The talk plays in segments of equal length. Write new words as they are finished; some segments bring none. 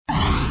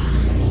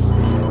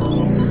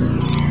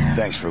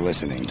Thanks for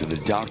listening to the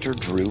Dr.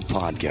 Drew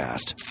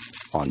Podcast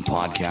on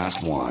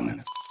Podcast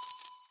One.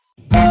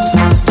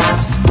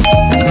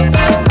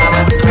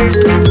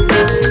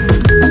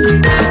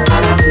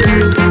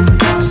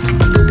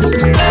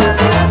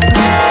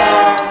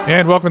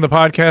 And welcome to the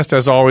podcast.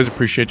 As always,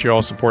 appreciate you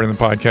all supporting the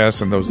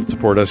podcast and those that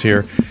support us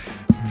here.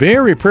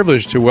 Very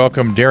privileged to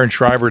welcome Darren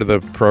Schreiber to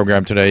the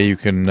program today. You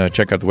can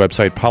check out the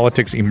website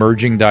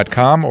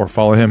politicsemerging.com or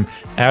follow him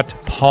at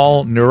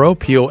Paul Neuro,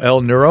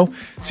 P-O-L Neuro,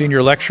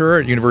 senior lecturer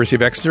at University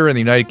of Exeter in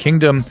the United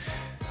Kingdom.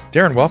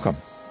 Darren, welcome.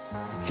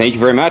 Thank you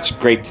very much.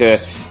 Great to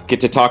get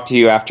to talk to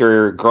you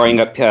after growing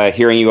up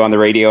hearing you on the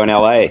radio in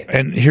L.A.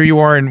 And here you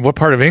are in what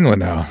part of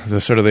England now?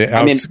 The sort of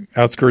the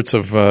outskirts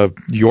of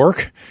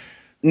York?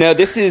 No,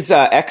 this is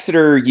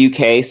Exeter,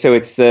 UK. So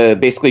it's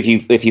basically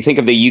if you think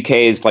of the UK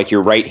as like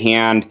your right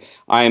hand,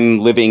 I'm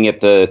living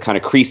at the kind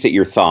of crease at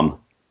your thumb.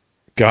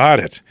 Got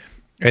it.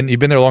 And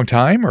you've been there a long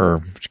time, or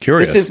just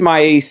curious? This is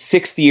my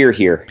 6th year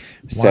here,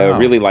 so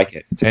really like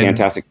it. It's a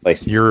fantastic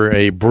place. You're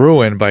a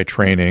Bruin by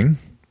training.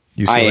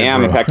 UCLA I am.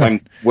 Bruin. In fact, I'm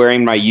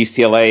wearing my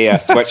UCLA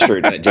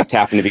sweatshirt that just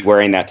happened to be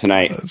wearing that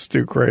tonight. That's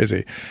too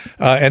crazy.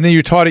 And then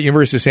you taught at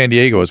University of San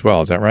Diego as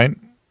well. Is that right?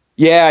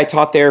 Yeah, I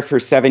taught there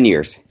for 7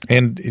 years.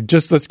 And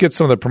just let's get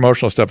some of the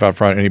promotional stuff out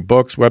front. Any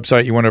books,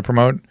 website you want to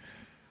promote?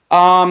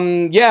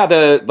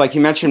 Like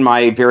you mentioned,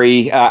 my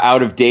very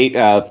out-of-date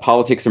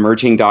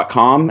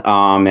politicsemerging.com.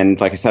 And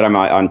like I said, I'm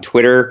on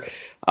Twitter.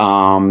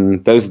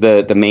 Those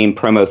are the main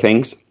promo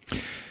things.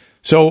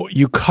 So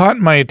you caught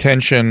my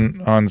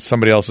attention on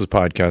somebody else's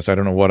podcast. I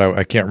don't know what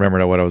I can't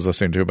remember what I was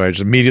listening to, but I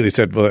just immediately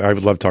said, well, I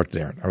would love to talk to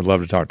Darren. I would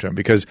love to talk to him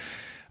because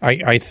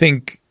I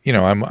think,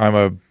 I'm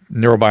a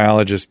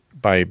neurobiologist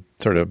by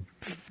sort of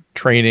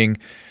training.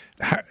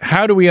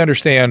 How do we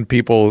understand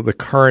the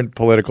current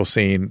political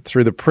scene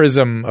through the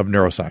prism of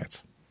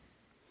neuroscience?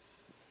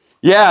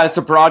 Yeah, it's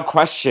a broad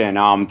question.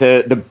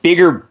 The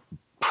bigger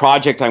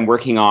project I'm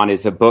working on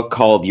is a book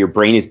called Your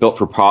Brain is Built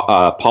for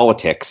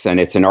Politics. And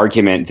it's an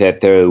argument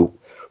that the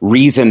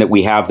reason that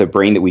we have the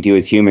brain that we do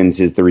as humans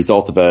is the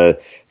result of a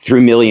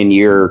 3 million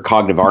year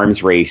cognitive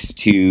arms race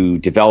to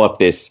develop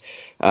this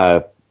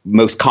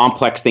most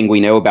complex thing we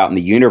know about in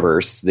the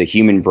universe, the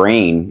human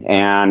brain.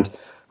 And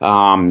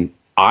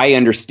I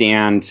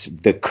understand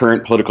the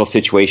current political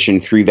situation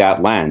through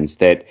that lens,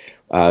 that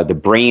the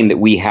brain that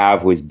we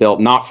have was built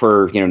not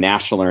for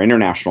national or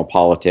international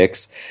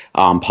politics,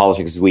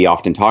 politics as we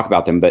often talk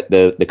about them, but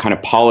the kind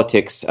of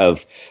politics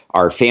of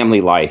our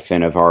family life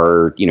and of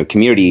our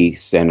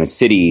communities and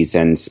cities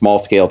and small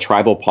scale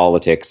tribal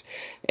politics.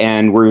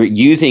 And we're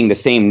using the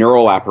same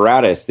neural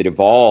apparatus that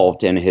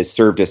evolved and has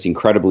served us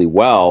incredibly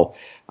well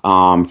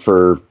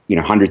for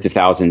hundreds of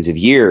thousands of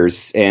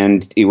years,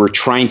 and we're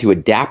trying to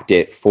adapt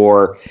it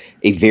for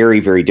a very,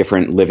 very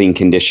different living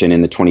condition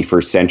in the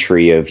 21st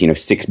century of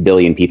 6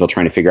 billion people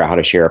trying to figure out how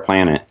to share a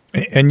planet.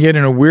 And yet,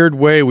 in a weird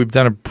way, we've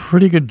done a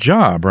pretty good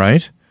job,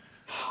 right?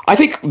 I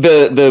think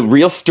the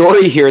real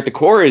story here at the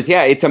core is,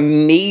 it's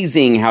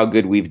amazing how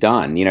good we've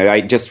done.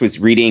 I just was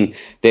reading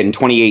that in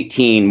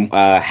 2018,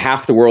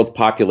 half the world's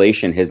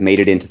population has made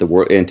it into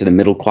the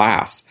middle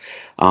class.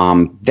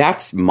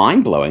 That's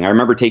mind blowing. I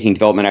remember taking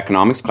development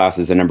economics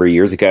classes a number of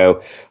years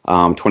ago,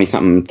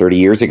 20-something, 30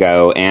 years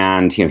ago,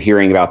 and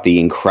hearing about the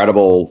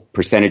incredible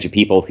percentage of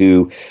people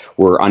who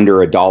were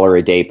under $1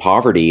 a day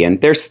poverty. And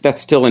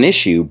that's still an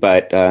issue.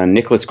 But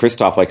Nicholas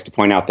Kristof likes to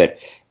point out that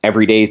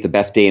every day is the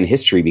best day in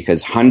history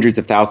because hundreds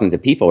of thousands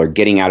of people are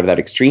getting out of that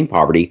extreme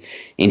poverty.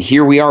 And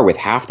here we are with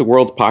half the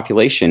world's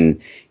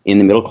population in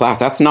the middle class.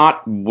 That's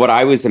not what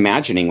I was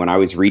imagining when I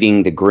was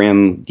reading the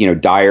grim,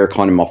 dire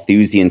kind of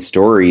Malthusian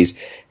stories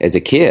as a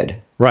kid.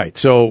 Right.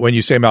 So when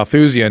you say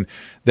Malthusian,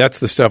 that's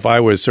the stuff I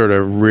was sort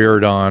of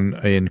reared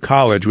on in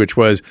college, which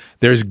was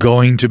there's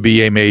going to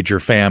be a major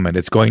famine.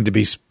 It's going to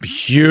be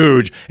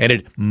huge and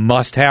it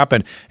must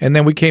happen. And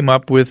then we came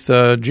up with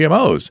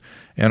GMOs.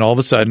 And all of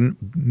a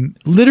sudden,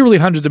 literally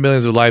hundreds of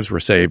millions of lives were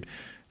saved.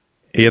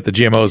 Yet the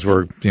GMOs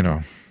were,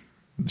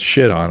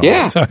 shit on all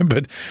the time.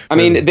 But I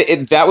mean,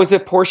 that was a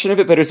portion of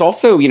it. But it's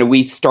also,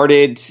 we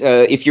started.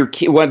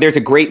 There's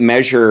a great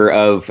measure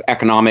of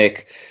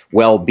economic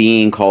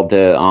well-being called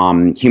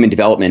the Human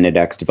Development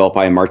Index, developed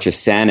by Amartya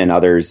Sen and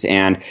others,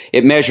 and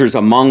it measures,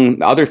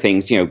 among other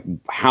things,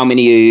 how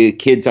many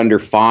kids under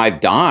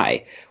 5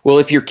 die. Well,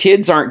 if your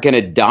kids aren't going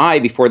to die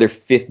before their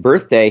 5th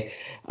birthday,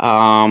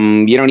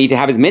 you don't need to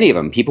have as many of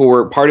them. People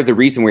were part of the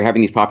reason we're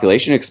having these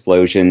population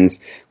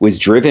explosions was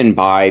driven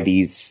by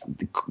these,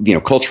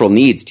 cultural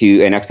needs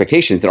and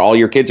expectations that all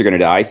your kids are going to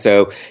die.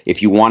 So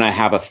if you want to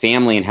have a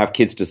family and have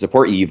kids to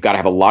support you, you've got to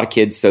have a lot of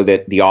kids so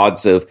that the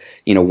odds of,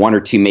 1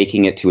 or 2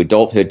 making it to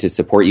adulthood to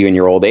support you in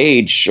your old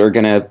age are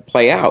going to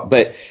play out.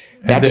 But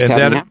that just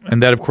hasn't happened.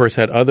 And that, of course,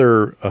 had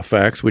other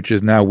effects, which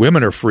is now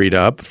women are freed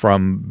up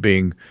from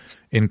being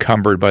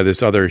encumbered by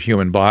this other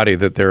human body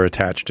that they're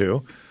attached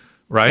to,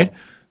 right?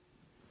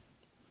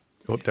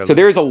 So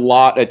there's a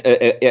lot,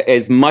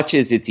 as much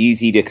as it's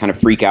easy to kind of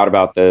freak out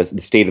about the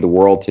state of the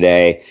world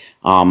today.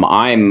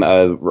 I'm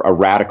a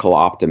radical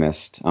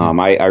optimist.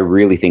 I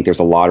really think there's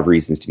a lot of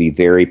reasons to be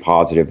very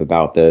positive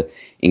about the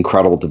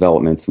incredible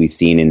developments we've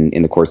seen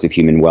in the course of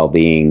human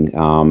well-being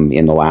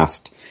in the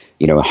last,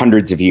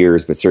 hundreds of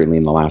years, but certainly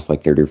in the last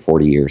like 30 or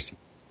 40 years.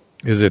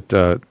 Is it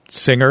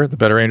Singer, The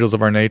Better Angels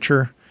of Our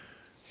Nature?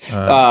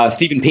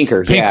 Steven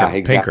Pinker. Yeah,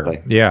 exactly.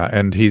 Pinker. Yeah,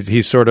 and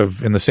he's sort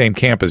of in the same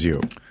camp as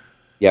you.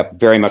 Yep,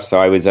 very much so.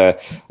 I was a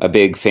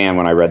big fan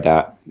when I read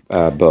that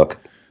book.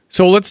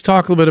 So let's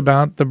talk a little bit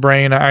about the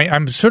brain.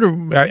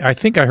 I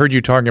think I heard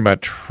you talking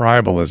about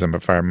tribalism,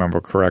 if I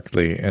remember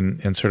correctly,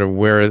 and sort of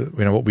where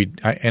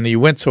and you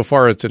went so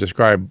far as to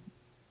describe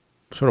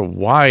sort of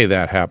why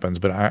that happens.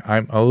 But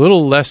I'm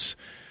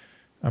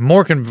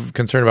more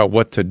concerned about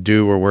what to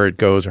do or where it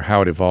goes or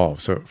how it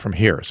evolves. So from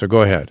here, so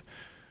go ahead.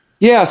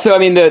 Yeah, so I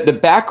mean the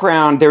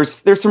background,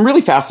 there's some really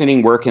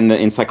fascinating work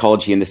in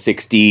psychology in the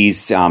 60s,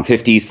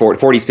 50s,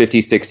 40s,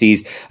 50s,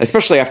 60s,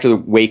 especially after the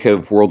wake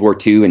of World War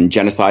II and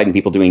genocide and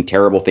people doing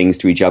terrible things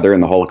to each other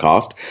in the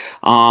Holocaust,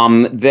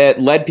 that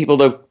led people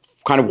to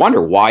kind of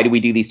wonder, why do we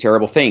do these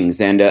terrible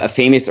things? And a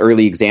famous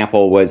early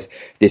example was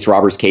this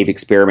Robbers Cave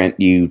experiment.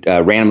 You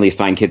randomly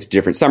assign kids to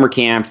different summer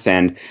camps,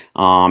 and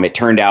it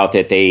turned out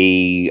that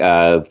they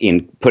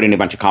put in a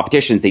bunch of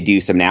competitions. They do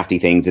some nasty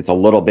things. It's a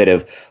little bit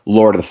of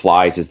Lord of the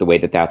Flies is the way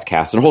that's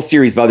cast. And a whole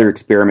series of other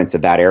experiments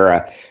of that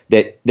era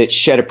that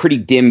shed a pretty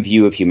dim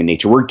view of human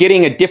nature. We're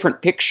getting a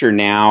different picture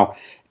now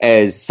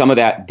as some of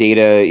that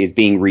data is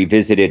being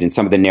revisited and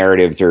some of the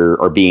narratives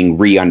are being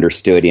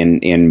re-understood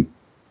in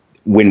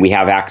when we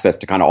have access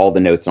to kind of all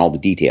the notes and all the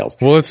details.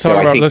 Well, let's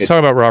talk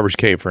about Robbers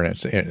Cave for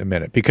a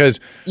minute,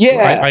 because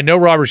I know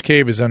Robbers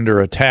Cave is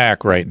under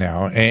attack right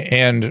now,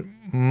 and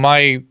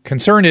my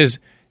concern is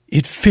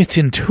it fits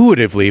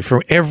intuitively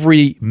for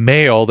every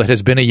male that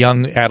has been a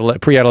young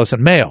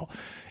pre-adolescent male.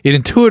 It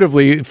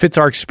intuitively fits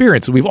our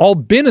experience. We've all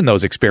been in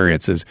those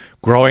experiences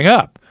growing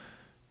up.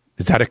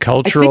 Is that a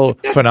cultural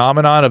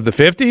phenomenon of the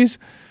 50s?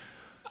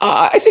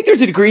 I think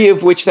there's a degree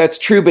of which that's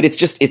true, but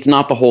it's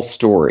not the whole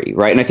story,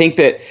 right? And I think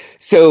that,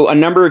 so a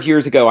number of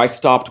years ago, I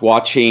stopped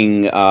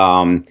watching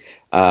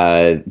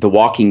The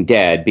Walking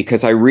Dead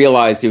because I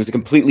realized it was a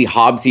completely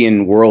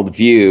Hobbesian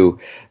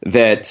worldview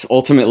that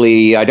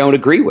ultimately I don't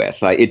agree with.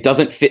 It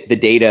doesn't fit the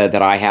data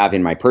that I have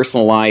in my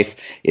personal life.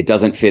 It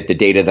doesn't fit the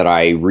data that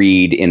I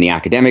read in the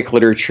academic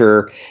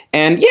literature.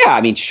 And yeah, I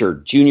mean, sure,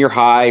 junior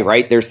high,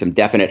 right? There's some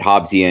definite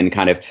Hobbesian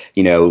kind of,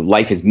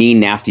 life is mean,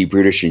 nasty,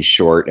 brutish, and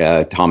short,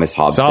 Thomas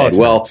Hobbes said.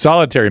 Well,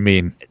 solitary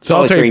mean.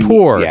 Solitary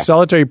poor. Yeah.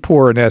 Solitary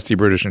poor, nasty,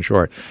 brutish, and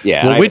short.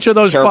 Yeah. Well, which of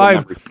those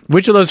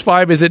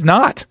five is it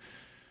not?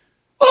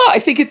 Well, I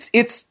think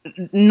it's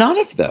none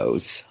of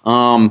those.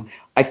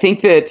 I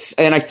think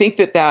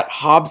that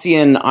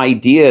Hobbesian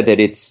idea that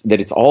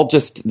it's all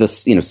just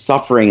this,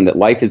 suffering, that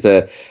life is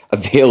a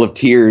veil of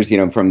tears,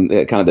 from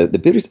kind of the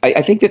Buddhist.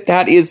 I think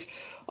that is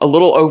a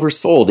little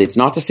oversold. It's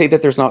not to say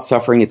that there's not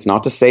suffering. It's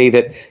not to say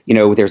that,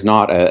 there's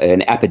not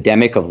an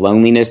epidemic of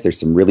loneliness. There's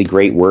some really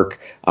great work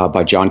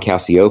by John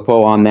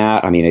Cacioppo on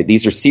that. I mean,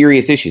 these are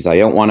serious issues. I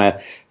don't want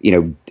to,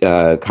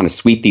 kind of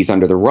sweep these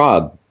under the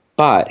rug.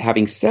 But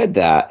having said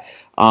that,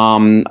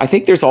 I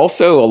think there's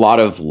also a lot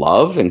of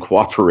love and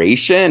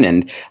cooperation,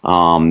 and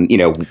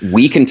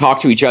we can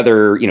talk to each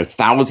other,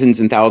 thousands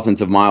and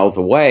thousands of miles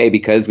away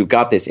because we've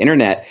got this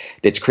internet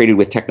that's created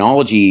with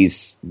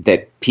technologies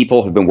that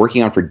people have been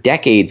working on for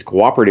decades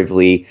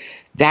cooperatively.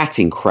 That's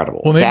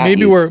incredible. Well,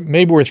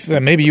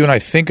 maybe you and I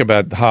think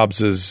about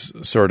Hobbes's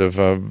sort of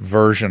a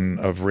version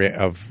of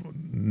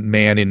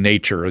man in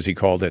nature, as he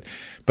called it.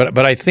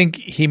 But I think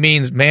he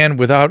means man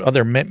without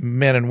other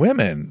men and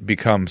women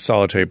becomes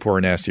solitary,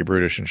 poor, nasty,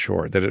 brutish, and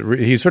short.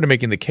 He's sort of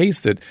making the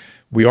case that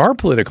we are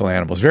political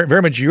animals. Very,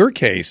 very much your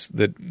case,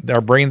 that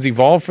our brains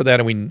evolved for that,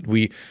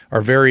 and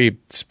our very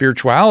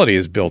spirituality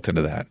is built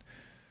into that.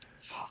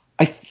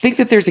 I think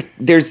that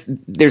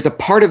there's a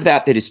part of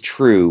that is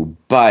true,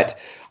 but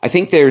I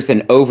think there's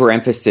an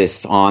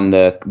overemphasis on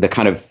the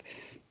kind of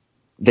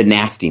the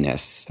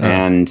nastiness,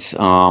 and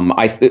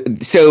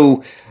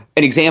so.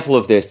 An example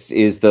of this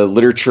is the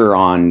literature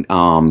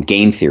on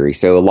game theory.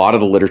 So a lot of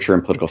the literature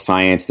in political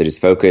science that is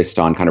focused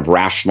on kind of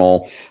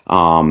rational,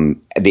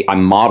 a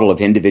model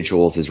of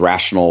individuals as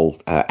rational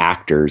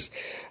actors.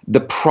 The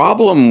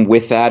problem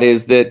with that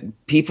is that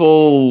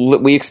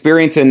we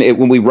experience,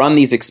 when we run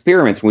these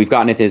experiments, when we've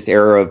gotten into this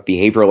era of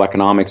behavioral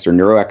economics or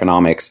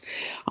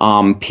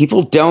neuroeconomics,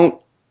 people don't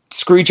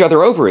screw each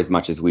other over as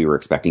much as we were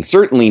expecting.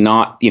 Certainly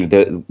not,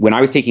 when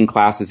I was taking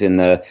classes in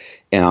the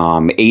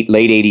late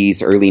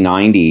 80s, early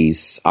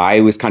 90s, I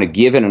was kind of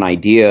given an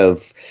idea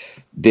of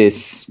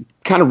this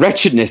kind of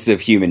wretchedness of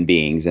human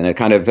beings and a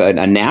kind of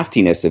a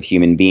nastiness of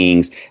human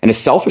beings and a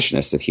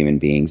selfishness of human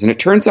beings. And it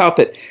turns out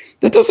that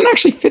doesn't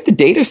actually fit the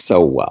data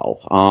so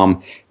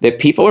well, that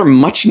people are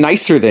much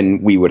nicer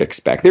than we would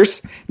expect.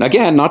 There's,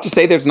 again, not to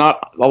say there's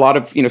not a lot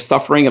of,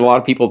 suffering and a lot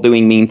of people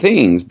doing mean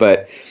things,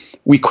 but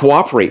we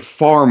cooperate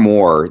far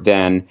more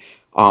than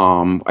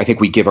I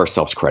think we give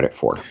ourselves credit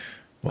for.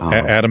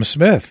 Adam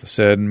Smith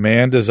said,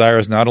 man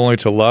desires not only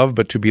to love,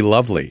 but to be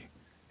lovely.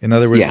 In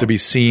other words, to be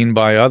seen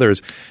by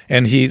others.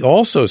 And he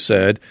also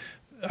said,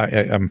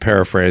 I'm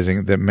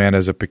paraphrasing, that man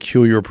has a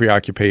peculiar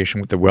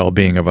preoccupation with the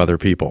well-being of other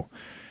people.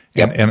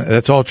 And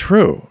that's all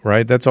true,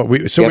 right? That's all.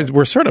 We're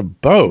sort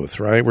of both,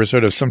 right? We're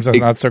sort of sometimes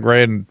not so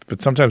great,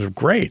 but sometimes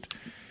great.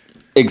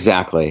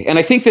 Exactly. And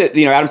I think that,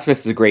 Adam Smith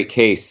is a great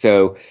case.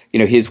 So,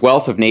 his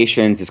Wealth of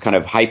Nations is kind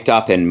of hyped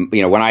up. And,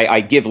 when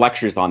I give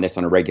lectures on this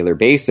on a regular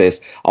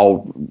basis,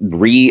 I'll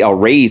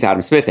raise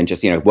Adam Smith and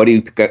just, what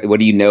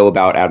do you know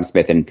about Adam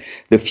Smith? And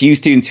the few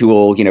students who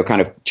will, kind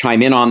of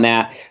chime in on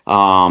that,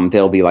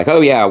 they'll be like,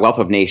 oh yeah, Wealth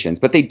of Nations.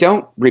 But they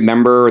don't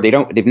remember,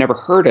 they've never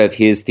heard of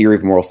his theory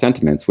of moral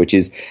sentiments, which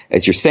is,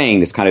 as you're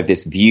saying,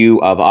 this view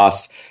of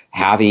us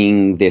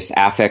having this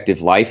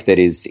affective life that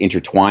is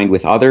intertwined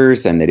with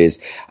others, and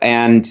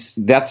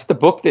that's the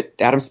book that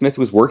Adam Smith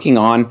was working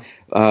on,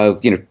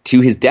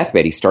 to his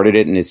deathbed. He started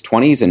it in his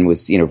 20s and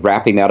was,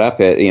 wrapping that up,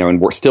 and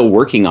we're still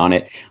working on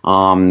it,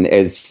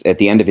 as at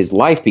the end of his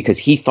life, because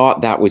he thought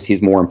that was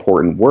his more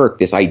important work.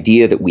 This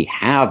idea that we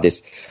have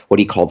this, what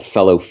he called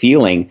fellow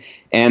feeling.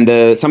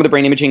 And some of the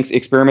brain imaging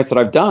experiments that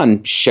I've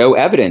done show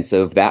evidence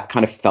of that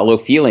kind of fellow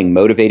feeling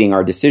motivating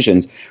our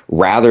decisions,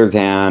 rather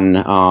than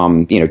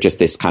just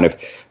this kind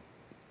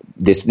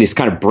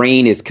of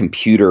brain is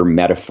computer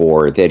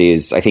metaphor that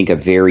is, I think, a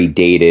very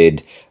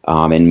dated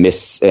and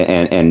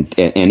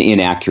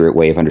inaccurate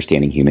way of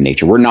understanding human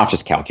nature. We're not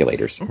just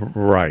calculators,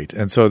 right?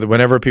 And so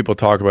whenever people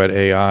talk about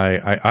AI,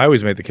 I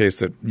always make the case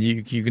that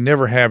you can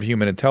never have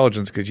human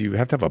intelligence because you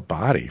have to have a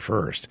body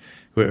first.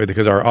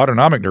 Because our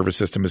autonomic nervous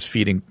system is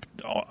feeding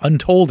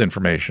untold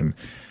information.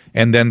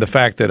 And then the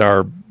fact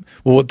that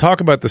we'll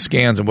talk about the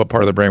scans and what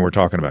part of the brain we're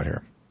talking about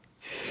here.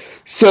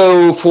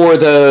 So for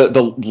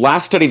the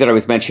last study that I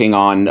was mentioning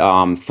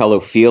on fellow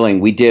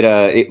feeling, we did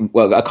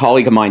a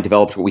colleague of mine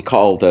developed what we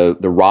call the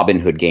Robin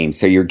Hood game.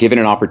 So you're given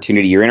an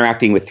opportunity, you're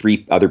interacting with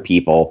 3 other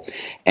people,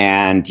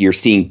 and you're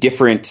seeing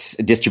different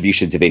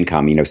distributions of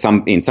income. In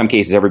some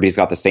cases, everybody's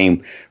got the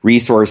same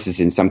resources.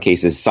 In some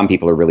cases, some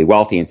people are really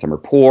wealthy and some are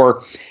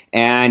poor.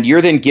 And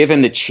you're then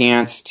given the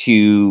chance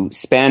to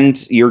spend,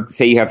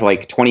 say you have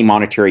like 20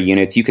 monetary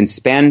units, you can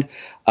spend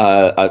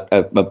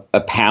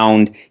a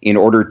pound in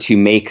order to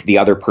make the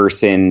other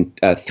person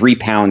 3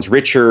 pounds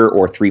richer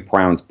or 3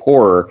 pounds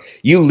poorer.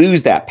 You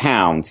lose that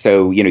pound.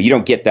 So, you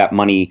don't get that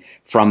money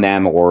from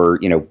them, or,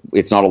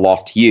 it's not a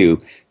loss to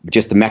you,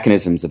 just the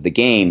mechanisms of the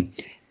game.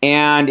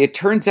 And it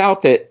turns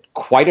out that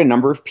quite a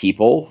number of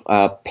people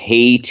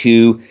pay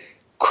to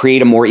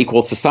create a more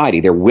equal society.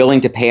 They're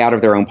willing to pay out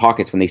of their own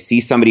pockets when they see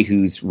somebody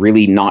who's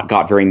really not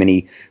got very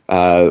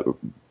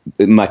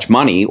much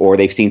money, or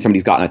they've seen somebody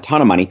who's gotten a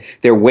ton of money.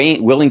 They're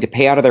willing to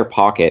pay out of their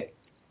pocket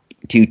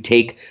to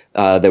take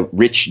the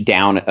rich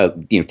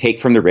down, take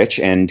from the rich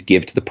and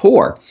give to the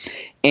poor.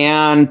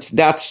 And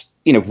that's,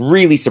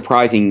 really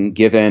surprising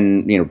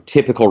given,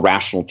 typical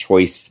rational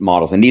choice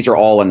models. And these are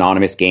all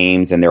anonymous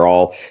games, and they're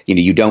all,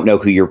 you don't know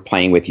who you're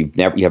playing with. You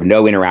have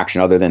no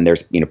interaction other than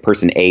there's,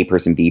 person A,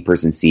 person B,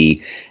 person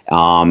C.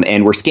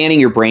 And we're scanning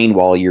your brain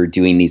while you're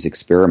doing these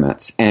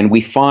experiments. And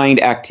we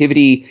find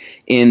activity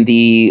in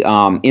the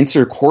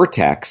insular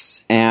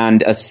cortex.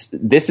 And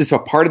this is a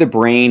part of the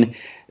brain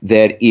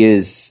that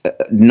is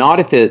not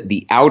at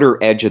the outer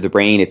edge of the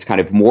brain. It's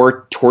kind of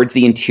more towards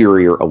the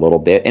interior a little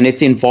bit. And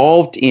it's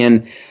involved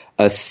in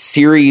a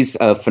series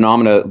of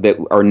phenomena that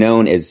are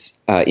known as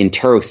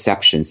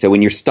interoception. So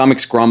when your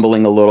stomach's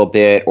grumbling a little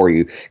bit, or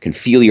you can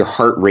feel your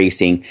heart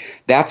racing,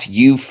 that's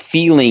you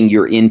feeling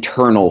your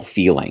internal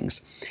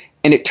feelings.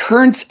 And it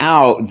turns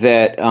out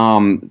that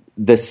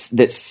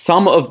that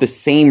some of the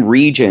same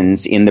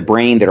regions in the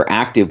brain that are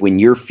active when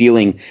you're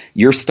feeling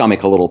your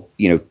stomach a little,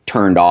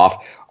 turned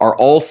off, are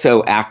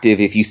also active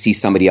if you see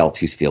somebody else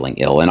who's feeling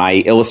ill. And I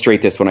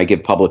illustrate this when I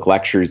give public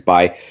lectures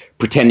by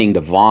pretending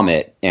to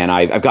vomit. And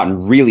I've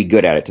gotten really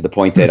good at it, to the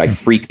point that I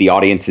freak the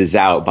audiences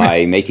out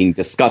by making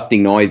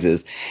disgusting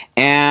noises.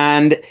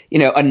 And,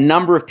 a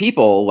number of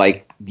people,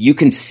 like, you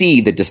can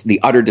see the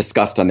utter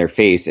disgust on their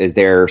face as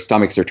their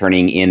stomachs are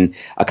turning in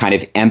a kind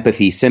of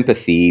empathy,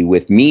 sympathy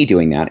with me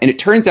doing that. And it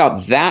turns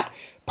out that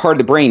part of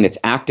the brain that's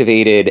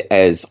activated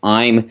as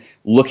I'm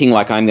looking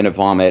like I'm going to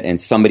vomit, and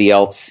somebody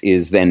else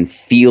is then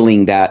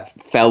feeling that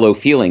fellow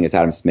feeling, as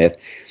Adam Smith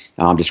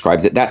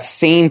describes it. That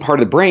same part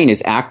of the brain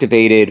is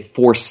activated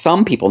for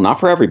some people, not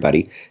for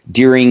everybody,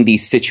 during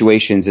these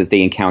situations as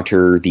they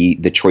encounter the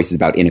choices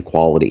about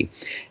inequality.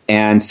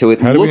 And so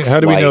how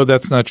do we know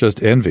that's not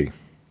just envy?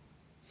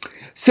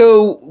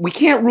 So we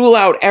can't rule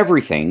out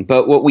everything,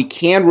 but what we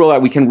can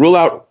rule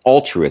out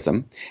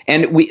altruism.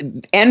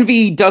 And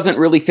envy doesn't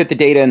really fit the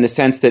data in the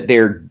sense that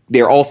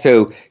they're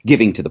also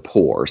giving to the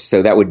poor.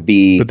 So that would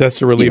be, but that's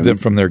to relieve them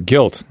from their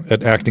guilt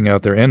at acting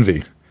out their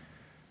envy.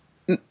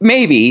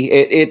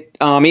 Maybe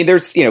I mean,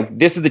 there's,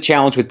 this is the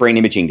challenge with brain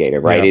imaging data,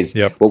 right?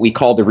 What we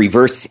call the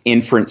reverse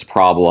inference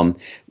problem.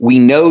 We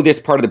know this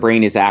part of the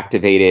brain is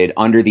activated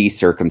under these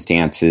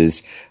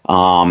circumstances.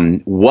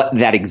 What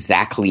that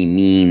exactly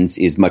means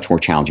is much more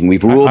challenging.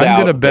 We've ruled out. I'm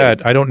going to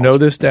bet. I don't know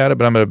this data,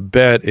 but I'm going to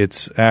bet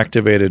it's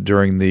activated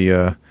during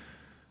the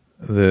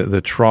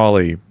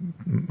trolley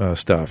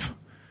stuff,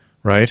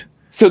 right?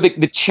 So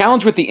the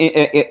challenge with the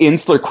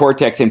insular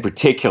cortex in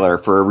particular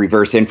for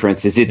reverse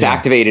inference is it's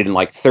activated in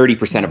like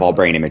 30% of all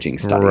brain imaging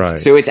studies. Right.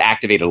 So it's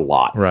activated a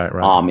lot, right.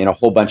 In a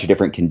whole bunch of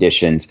different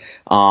conditions.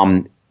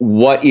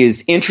 What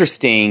is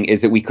interesting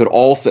is that we could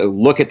also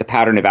look at the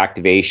pattern of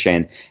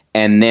activation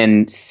and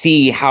then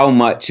see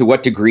to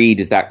what degree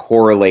does that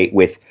correlate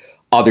with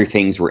other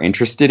things we're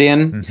interested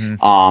in.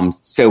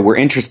 So we're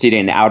interested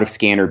in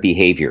out-of-scanner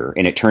behavior,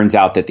 and it turns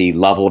out that the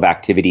level of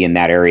activity in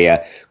that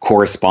area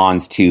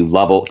corresponds to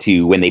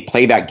when they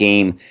play that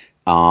game,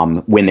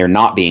 when they're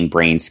not being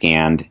brain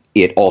scanned,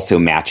 it also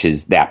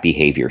matches that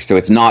behavior. So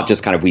it's not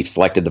just kind of we've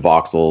selected the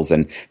voxels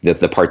and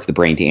the parts of the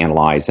brain to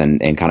analyze and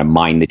kind of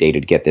mine the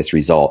data to get this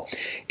result.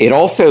 It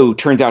also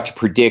turns out to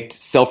predict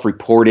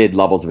self-reported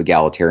levels of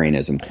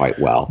egalitarianism quite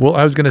well. Well,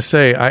 I was going to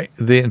say,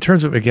 in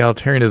terms of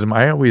egalitarianism,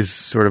 I always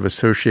sort of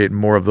associate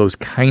more of those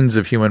kinds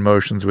of human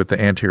motions with the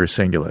anterior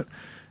cingulate.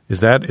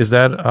 Is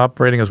that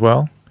operating as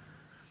well?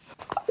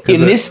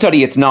 In this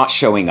study, it's not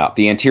showing up.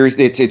 The anterior,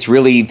 it's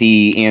really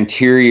the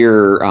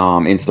anterior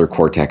insular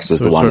cortex was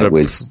the one that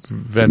was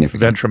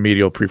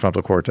ventromedial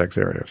prefrontal cortex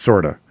area,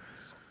 sort of.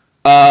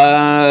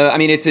 I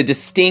mean, it's a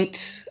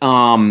distinct.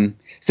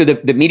 So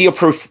the medial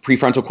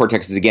prefrontal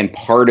cortex is again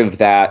part of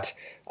that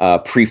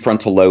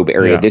prefrontal lobe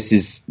area. Yeah. This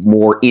is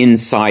more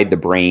inside the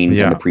brain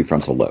than the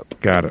prefrontal lobe.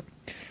 Got it.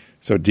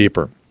 So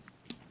deeper.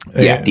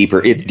 Yeah,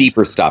 deeper. It's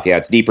deeper stuff. Yeah,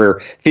 it's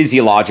deeper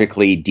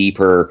physiologically,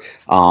 deeper,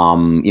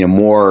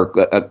 more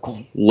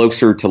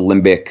closer to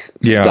limbic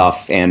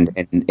stuff, and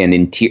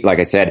like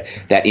I said,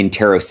 that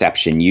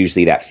interoception,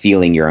 usually that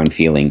feeling your own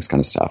feelings kind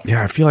of stuff.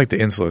 Yeah, I feel like the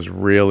insula is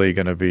really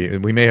going to be.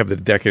 We may have the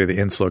decade of the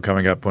insula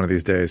coming up one of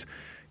these days,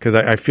 because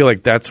I feel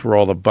like that's where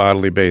all the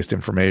bodily based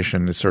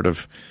information is sort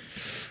of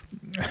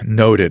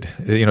noted.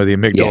 The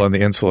amygdala and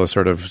the insula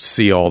sort of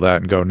see all that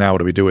and go, now what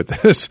do we do with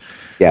this?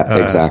 Yeah,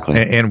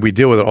 exactly. And we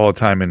deal with it all the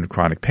time in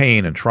chronic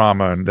pain and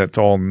trauma, and that's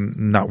all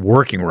not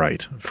working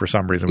right for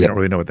some reason. We don't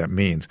really know what that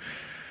means.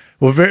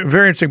 Well, very,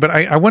 very interesting. But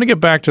I want to get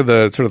back to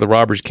the sort of the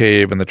robber's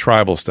cave and the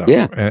tribal stuff,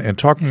 and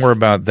talk more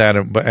about that.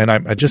 And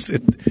I'm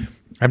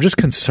just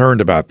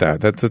concerned about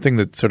that. That's the thing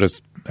that sort of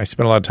I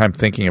spend a lot of time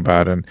thinking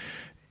about, and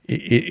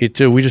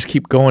we just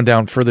keep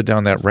going further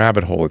down that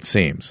rabbit hole, it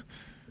seems.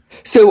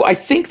 So I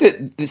think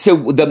that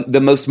the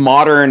most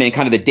modern and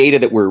kind of the data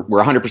that we're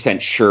 100%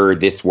 sure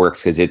this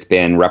works, because it's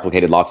been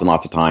replicated lots and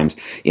lots of times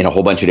in a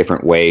whole bunch of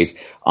different ways.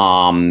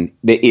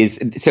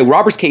 So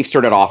Robbers Cave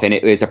started off, and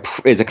it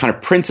was a kind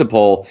of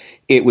principle.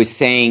 It was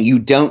saying you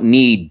don't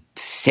need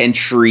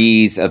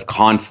centuries of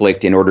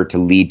conflict in order to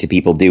lead to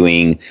people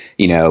doing,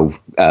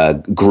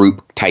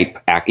 group type,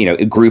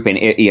 group and,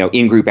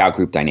 in-group,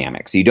 out-group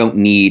dynamics. You don't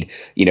need,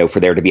 for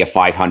there to be a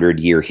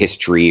 500-year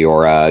history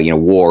or,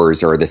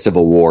 wars or the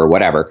Civil War or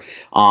whatever.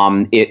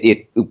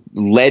 It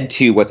led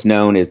to what's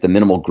known as the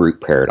minimal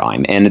group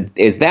paradigm. And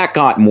as that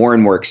got more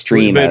and more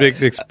extreme.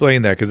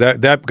 Explain that, because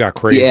that got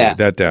crazy,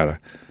 that data.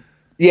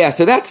 Yeah,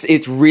 so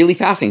it's really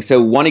fascinating. So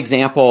one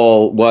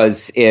example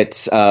was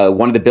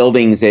one of the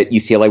buildings at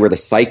UCLA where the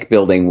psych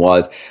building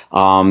was.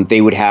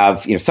 They would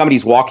have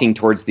somebody's walking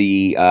towards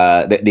the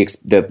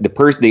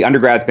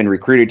undergrad's been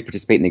recruited to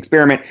participate in the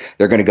experiment.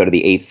 They're going to go to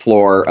the 8th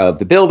floor of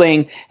the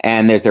building,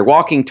 and as they're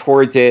walking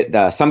towards it,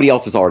 somebody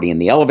else is already in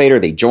the elevator.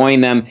 They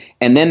join them,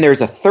 and then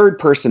there's a third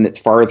person that's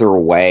farther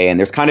away, and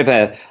there's kind of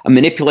a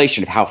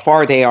manipulation of how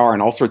far they are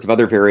and all sorts of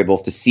other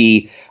variables to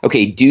see.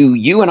 Okay, do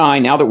you and I,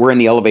 now that we're in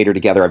the elevator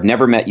together, I've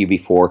never met you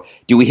before,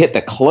 do we hit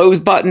the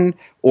close button,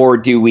 or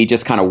do we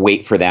just kind of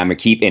wait for them or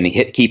keep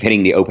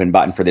hitting the open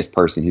button for this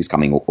person who's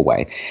coming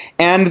away?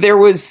 And there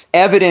was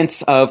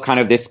evidence of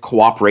kind of this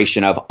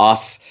cooperation of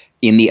us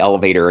in the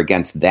elevator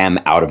against them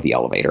out of the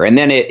elevator. And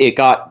then it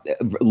got,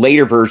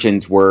 later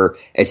versions were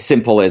as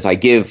simple as I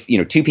give,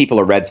 two people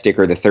a red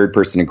sticker, the third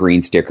person a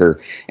green sticker,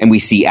 and we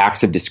see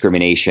acts of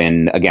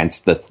discrimination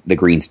against the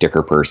green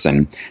sticker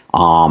person.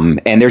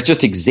 And there's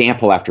just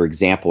example after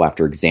example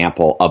after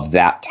example of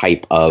that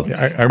type of.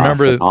 Yeah, I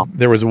remember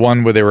there was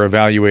one where they were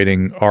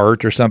evaluating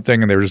art or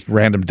something, and there was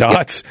random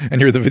dots,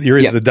 and you're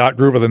the dot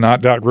group or the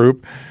not dot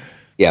group.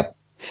 Yep.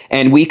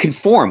 And we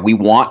conform. We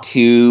want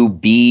to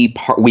be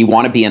we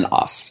want to be an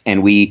us,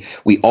 and we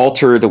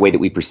alter the way that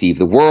we perceive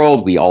the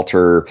world. We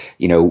alter,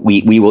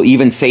 we will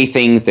even say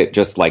things that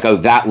just like, oh,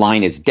 that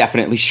line is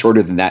definitely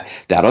shorter than that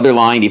other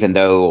line, even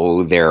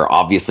though they're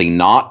obviously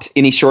not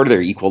any shorter.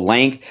 They're equal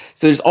length.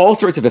 So there's all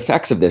sorts of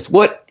effects of this.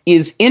 What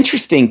is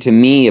interesting to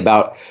me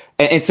about,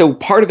 and so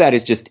part of that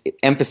is just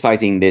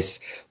emphasizing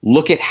this,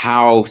 look at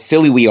how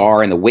silly we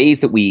are and the ways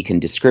that we can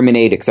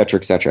discriminate, et cetera,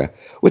 et cetera.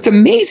 What's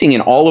amazing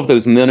in all of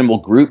those minimal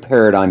group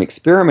paradigm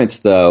experiments,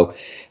 though,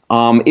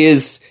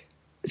 is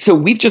so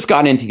we've just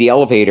gotten into the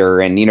elevator,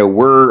 and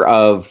we're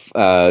of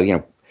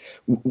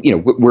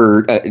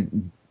we're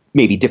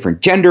maybe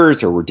different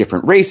genders, or we're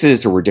different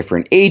races, or we're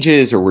different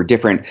ages, or we're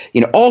different,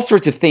 all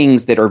sorts of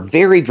things that are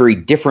very, very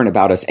different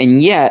about us.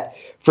 And yet,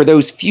 for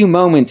those few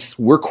moments,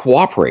 we're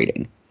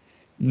cooperating.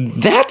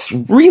 That's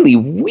really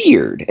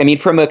weird. I mean,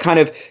 from a kind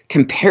of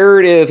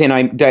comparative, and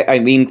I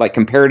mean like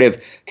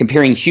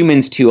comparing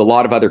humans to a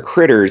lot of other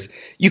critters,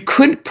 you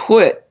couldn't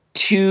put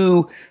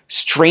two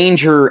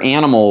stranger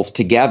animals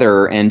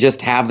together and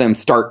just have them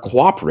start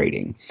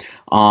cooperating.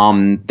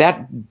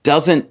 That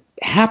doesn't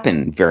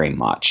happen very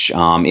much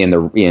in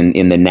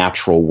the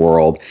natural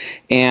world,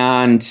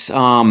 and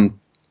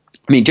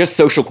I mean, just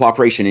social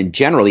cooperation in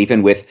general,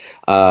 even with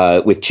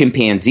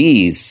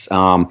chimpanzees.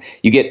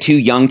 You get two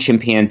young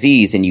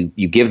chimpanzees and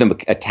you give them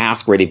a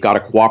task where they've got to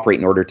cooperate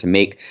in order to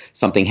make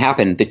something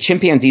happen. The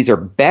chimpanzees are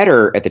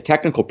better at the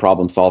technical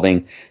problem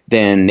solving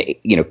than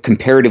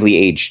comparatively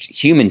aged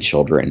human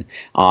children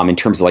in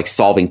terms of like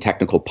solving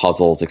technical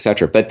puzzles,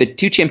 etc. But the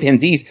two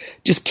chimpanzees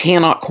just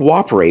cannot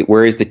cooperate,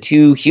 whereas the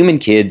two human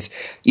kids,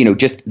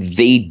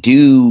 they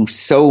do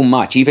so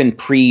much, even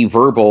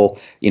pre-verbal,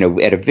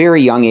 at a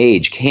very young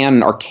age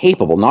are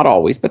capable, not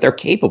always, but they're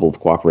capable of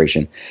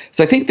cooperation.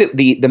 So I think that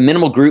the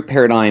minimal group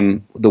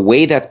paradigm, the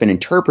way that's been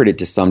interpreted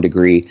to some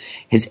degree,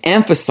 has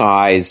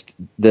emphasized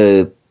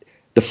the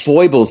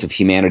foibles of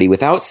humanity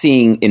without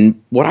seeing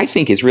in what I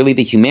think is really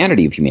the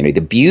humanity of humanity, the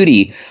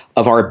beauty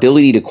of our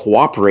ability to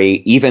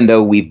cooperate, even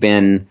though we've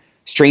been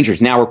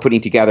strangers. Now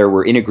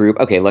we're in a group.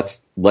 Okay,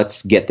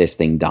 let's get this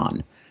thing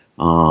done.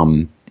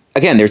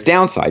 Again, there's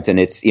downsides, and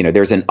it's,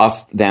 there's an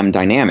us-them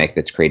dynamic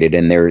that's created,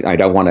 and I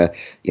don't want to,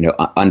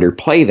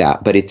 underplay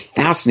that, but it's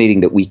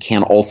fascinating that we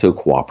can also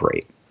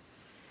cooperate.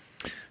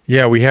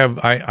 Yeah, we have.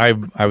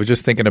 I was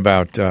just thinking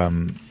about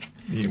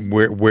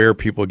where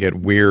people get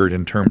weird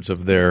in terms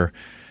of their.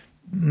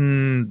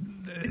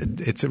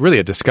 It's really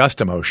a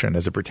disgust emotion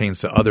as it pertains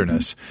to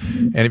otherness.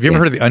 And have you ever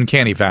heard of the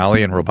uncanny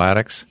valley in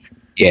robotics?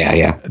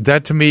 Yeah.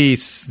 That, to me,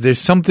 there's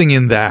something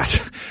in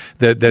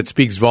that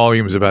speaks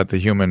volumes about the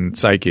human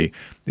psyche.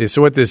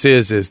 So what this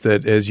is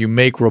that as you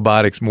make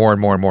robotics more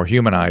and more and more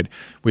humanoid,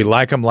 we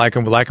like them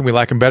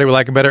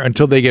better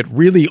until they get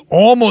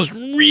almost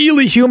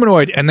really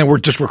humanoid, and then we're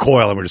just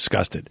recoil and we're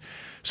disgusted.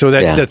 So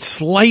that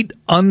slight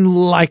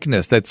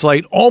unlikeness, that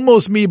slight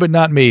almost me but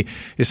not me,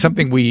 is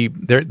something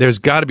there's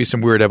got to be some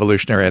weird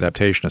evolutionary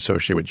adaptation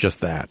associated with just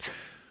that.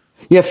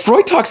 Yeah,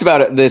 Freud talks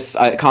about this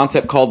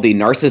concept called the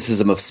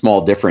narcissism of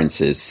small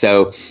differences.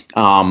 So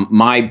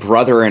my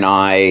brother and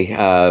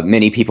I,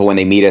 many people when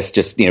they meet us,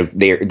 just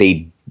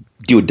they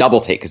do a double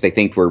take because they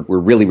think we're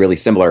really, really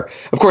similar.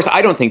 Of course,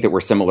 I don't think that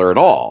we're similar at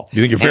all.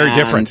 You think you're very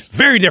different.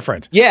 Very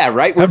different. Yeah,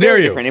 right. We're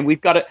very different, and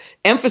we've got to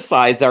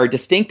emphasize our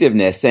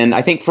distinctiveness. And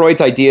I think Freud's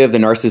idea of the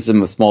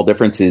narcissism of small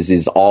differences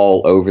is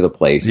all over the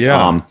place.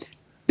 Yeah.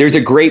 There's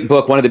a great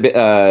book, one of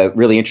the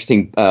really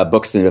interesting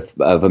books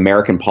of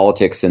American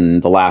politics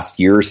in the last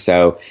year or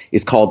so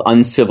is called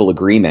Uncivil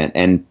Agreement.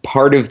 And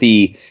part of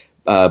the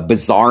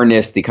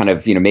bizarreness, the kind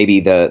of, maybe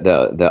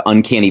the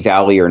uncanny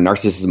valley or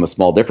narcissism of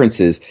small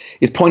differences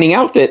is pointing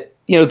out that,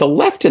 the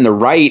left and the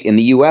right in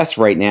the U.S.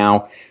 right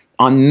now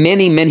on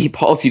many, many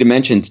policy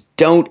dimensions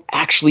don't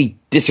actually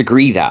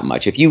disagree that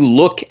much. If you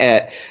look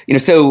at,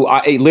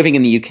 living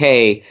in the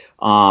UK,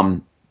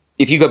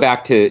 if you go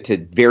back to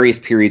various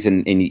periods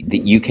in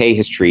the UK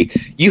history,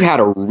 you had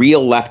a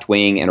real left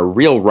wing and a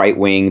real right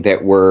wing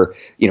that were,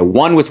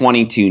 one was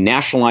wanting to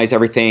nationalize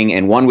everything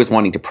and one was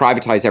wanting to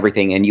privatize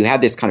everything. And you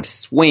had this kind of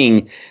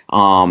swing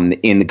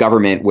in the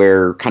government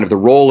where kind of the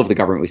role of the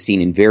government was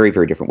seen in very,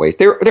 very different ways.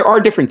 There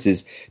are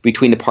differences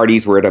between the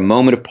parties. We're at a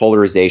moment of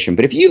polarization.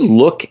 But if you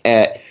look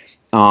at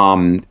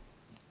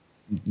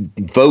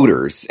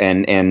voters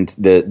and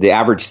the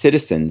average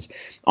citizens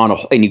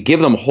and you give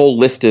them a whole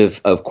list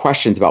of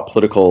questions about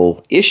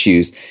political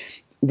issues,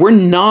 we're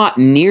not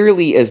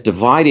nearly as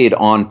divided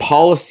on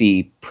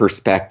policy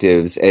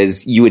perspectives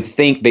as you would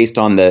think based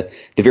on the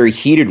very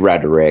heated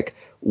rhetoric.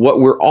 What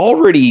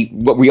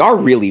we are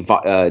really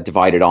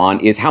divided on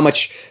is how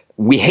much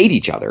we hate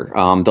each other.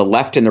 The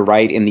left and the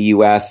right in the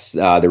U.S., the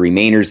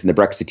Remainers and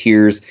the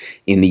Brexiteers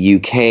in the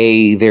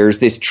U.K., there's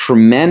this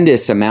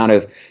tremendous amount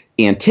of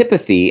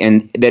antipathy,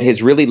 and that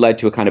has really led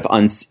to a kind of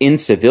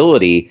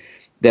incivility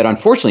that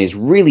unfortunately is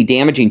really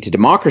damaging to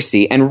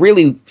democracy and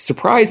really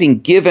surprising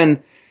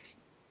given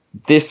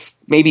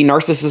this maybe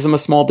narcissism of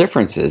small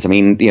differences. I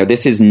mean,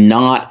 this is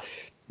not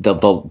the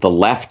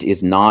left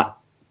is not,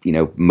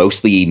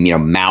 mostly,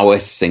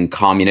 Maoists and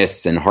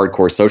communists and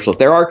hardcore socialists.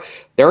 There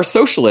are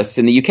socialists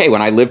in the UK.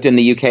 When I lived in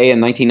the UK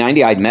in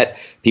 1990, I'd met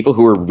people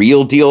who were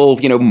real deal,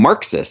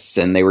 Marxists,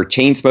 and they were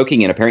chain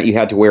smoking, and apparently you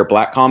had to wear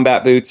black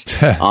combat boots.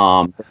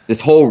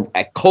 This whole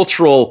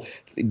cultural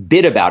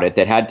bit about it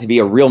that had to be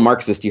a real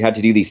Marxist. You had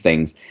to do these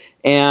things.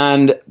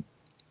 And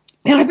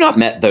I've not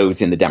met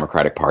those in the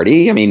Democratic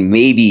Party. I mean,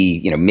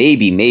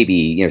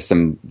 maybe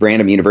some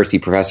random university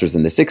professors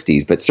in the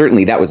 60s, but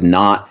certainly that was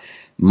not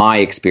my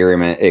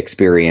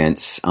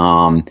experience.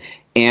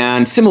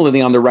 And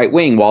similarly on the right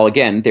wing, while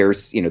again, there are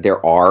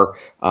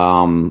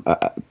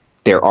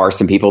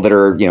some people that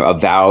are,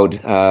 avowed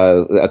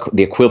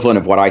the equivalent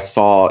of what I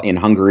saw in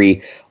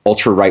Hungary,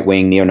 ultra right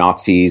wing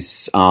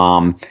neo-Nazis.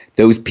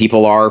 Those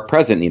people are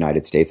present in the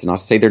United States. And not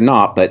to say they're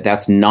not, but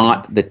that's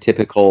not the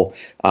typical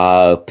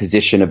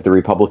position of the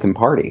Republican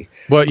Party.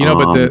 Well,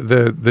 but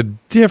the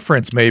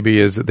difference maybe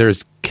is that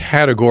there's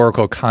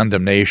categorical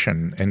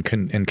condemnation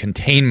and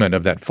containment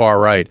of that far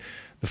right.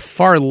 The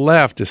far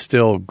left is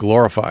still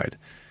glorified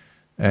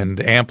and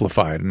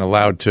amplified and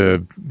allowed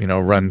to,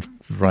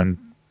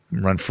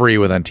 run free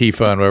with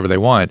Antifa and whatever they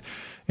want.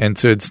 And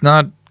so it's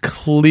not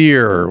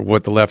clear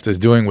what the left is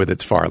doing with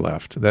its far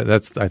left.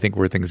 That's, I think,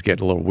 where things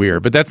get a little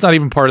weird. But that's not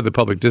even part of the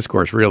public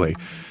discourse, really.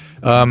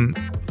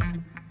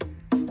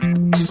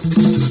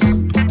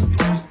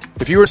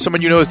 If you or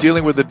someone you know is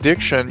dealing with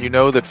addiction, you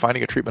know that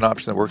finding a treatment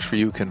option that works for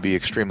you can be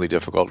extremely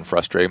difficult and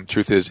frustrating. The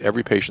truth is,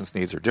 every patient's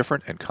needs are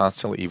different and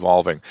constantly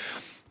evolving.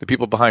 The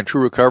people behind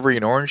TrueRecovery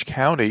in Orange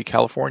County,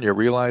 California,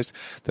 realized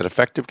that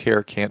effective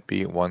care can't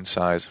be one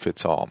size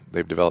fits all.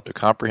 They've developed a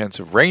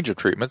comprehensive range of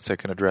treatments that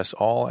can address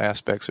all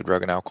aspects of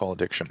drug and alcohol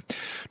addiction.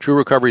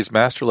 TrueRecovery's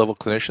master-level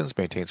clinicians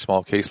maintain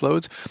small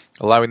caseloads,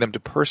 allowing them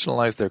to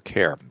personalize their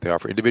care. They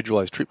offer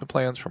individualized treatment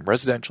plans from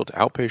residential to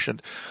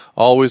outpatient,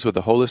 always with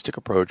a holistic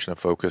approach and a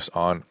focus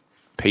on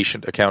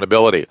patient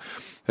accountability.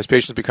 As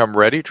patients become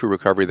ready,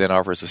 TrueRecovery then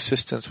offers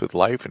assistance with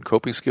life and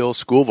coping skills,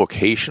 school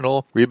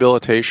vocational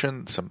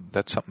rehabilitation,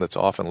 that's something that's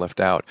often left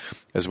out,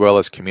 as well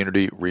as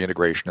community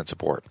reintegration and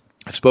support.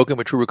 I've spoken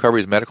with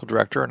TrueRecovery's medical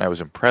director, and I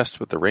was impressed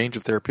with the range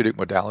of therapeutic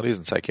modalities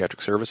and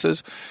psychiatric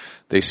services.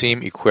 They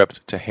seem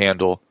equipped to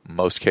handle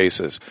most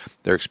cases.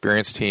 Their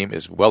experienced team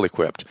is well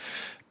equipped.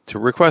 To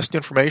request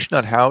information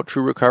on how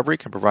TrueRecovery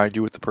can provide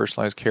you with the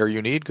personalized care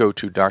you need, go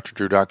to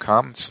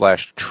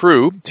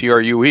drdrew.com/true,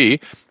 T-R-U-E.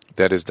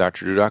 That is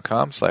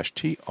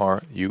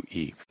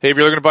drdrew.com/TRUE. Hey, if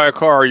you're looking to buy a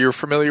car, you're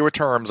familiar with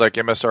terms like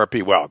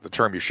MSRP. Well, the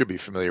term you should be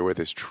familiar with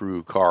is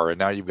TrueCar, and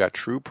now you've got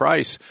True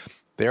Price.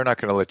 They're not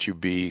going to let you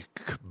be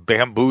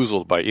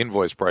bamboozled by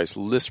invoice price,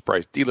 list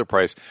price, dealer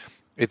price.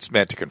 It's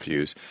meant to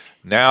confuse.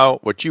 Now,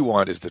 what you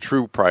want is the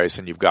true price,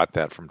 and you've got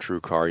that from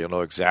TrueCar. You'll know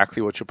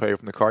exactly what you'll pay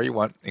from the car you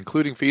want,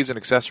 including fees and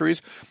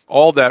accessories.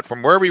 All that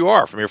from wherever you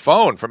are, from your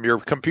phone, from your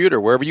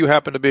computer, wherever you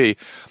happen to be.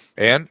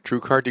 And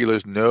TrueCar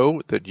dealers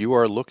know that you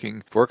are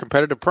looking for a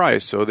competitive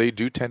price, so they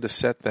do tend to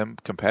set them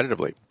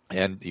competitively.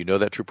 And you know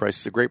that True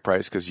Price is a great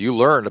price because you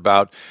learn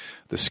about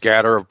the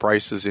scatter of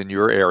prices in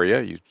your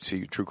area. You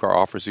see TrueCar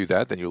offers you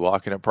that. Then you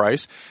lock in a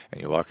price,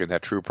 and you lock in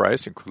that true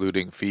price,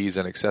 including fees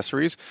and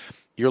accessories.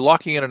 You're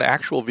locking in an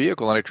actual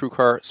vehicle on a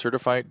TrueCar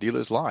certified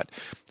dealer's lot.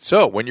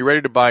 So when you're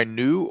ready to buy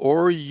new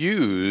or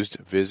used,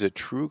 visit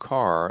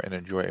TrueCar and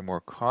enjoy a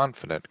more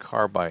confident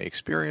car buying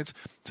experience.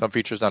 Some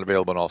features not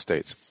available in all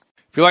states.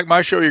 If you like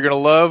my show, you're going to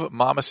love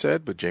Mama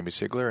Said with Jamie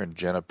Sigler and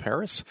Jenna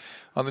Paris.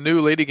 On the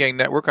new Lady Gang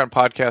Network on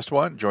Podcast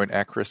One, join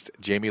actress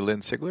Jamie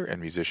Lynn Sigler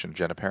and musician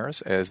Jenna Paris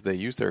as they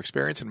use their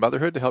experience in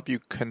motherhood to help you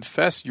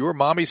confess your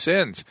mommy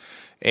sins.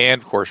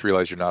 And, of course,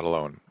 realize you're not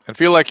alone. And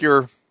feel like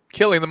you're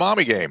killing the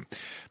mommy game.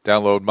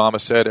 Download Mama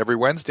Said every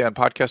Wednesday on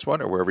Podcast One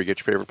or wherever you get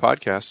your favorite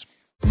podcasts.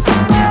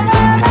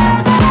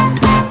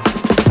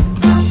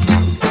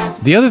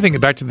 The other thing,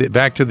 back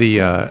to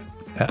the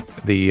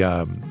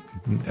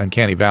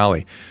Uncanny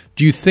Valley.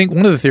 Do you think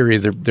one of the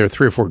theories, there are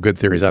 3 or 4 good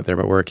theories out there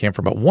about where it came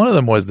from, but one of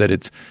them was that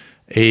it's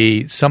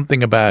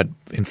something about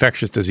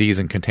infectious disease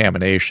and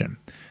contamination.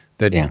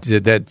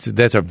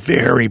 That's a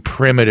very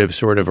primitive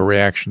sort of a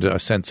reaction to a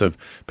sense of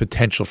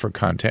potential for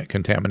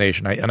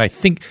contamination. And I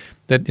think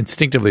that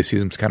instinctively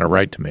seems kind of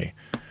right to me.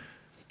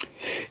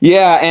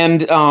 Yeah,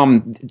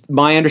 and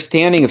my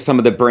understanding of some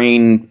of the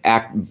brain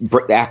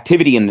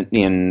activity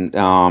in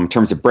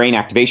terms of brain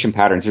activation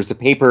patterns, there's a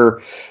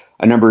paper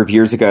a number of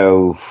years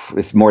ago,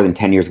 it's more than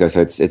 10 years ago, so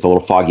it's a little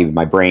foggy with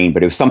my brain,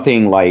 but it was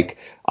something like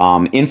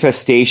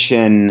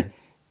infestation,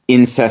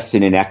 incest,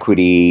 and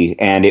inequity,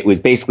 and it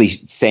was basically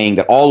saying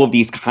that all of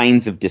these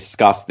kinds of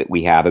disgust that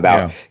we have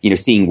about,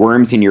 seeing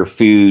worms in your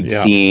food,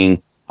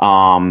 seeing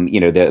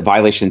the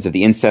violations of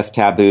the incest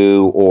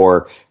taboo,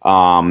 or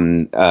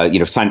some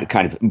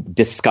kind of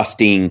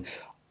disgusting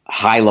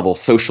high-level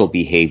social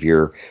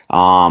behavior.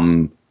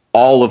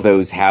 All of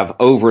those have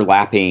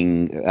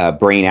overlapping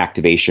brain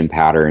activation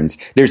patterns.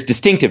 There's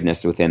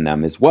distinctiveness within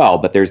them as well,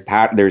 but there's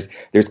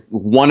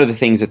one of the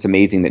things that's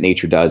amazing that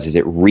nature does is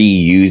it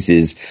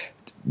reuses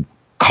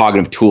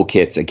cognitive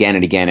toolkits again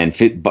and again, and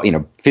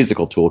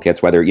physical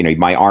toolkits. Whether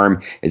my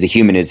arm as a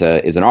human is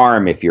an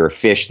arm. If you're a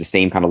fish, the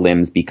same kind of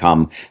limbs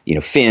become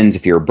fins.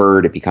 If you're a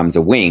bird, it becomes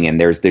a wing. And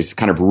there's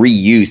kind of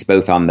reuse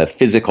both on the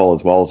physical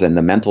as well as in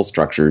the mental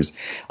structures.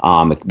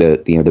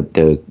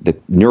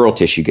 The neural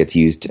tissue gets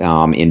used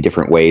in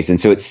different ways, and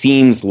so it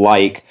seems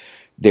like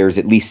there's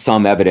at least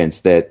some evidence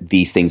that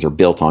these things are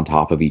built on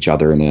top of each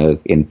other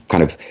in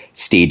kind of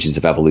stages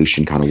of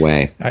evolution kind of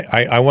way.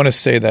 I want to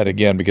say that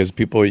again because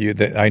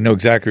I know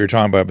exactly what you're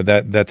talking about,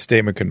 but that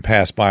statement can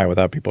pass by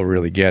without people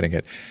really getting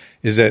it.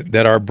 is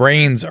that our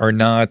brains are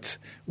not,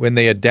 when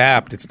they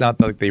adapt, it's not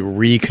like they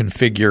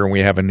reconfigure and we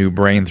have a new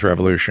brain through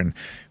evolution.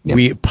 Yeah.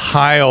 We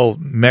pile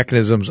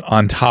mechanisms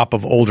on top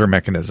of older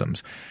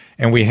mechanisms.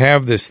 And we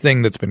have this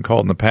thing that's been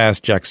called in the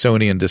past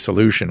Jacksonian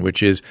dissolution,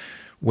 which is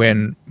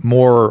when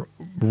more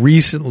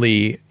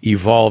recently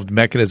evolved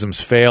mechanisms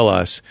fail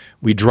us,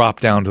 we drop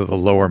down to the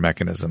lower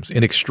mechanisms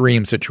in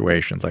extreme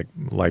situations, like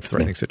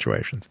life-threatening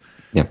situations.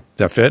 Yeah. Does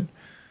that fit?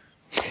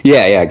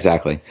 Yeah,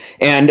 exactly.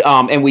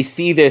 And we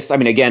see this. I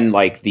mean, again,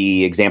 like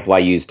the example I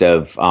used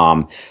of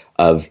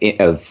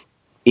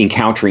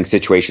encountering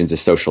situations of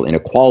social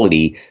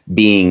inequality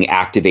being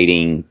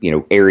activating,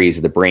 areas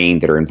of the brain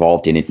that are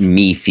involved in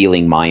me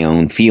feeling my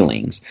own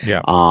feelings.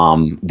 Yeah.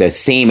 The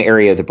same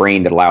area of the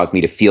brain that allows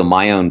me to feel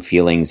my own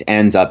feelings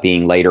ends up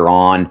being later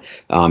on.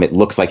 It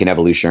looks like an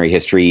evolutionary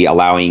history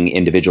allowing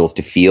individuals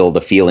to feel the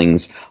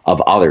feelings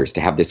of others,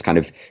 to have this kind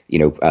of,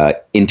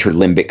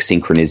 interlimbic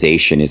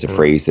synchronization is a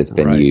phrase that's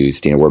been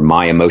used, where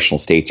my emotional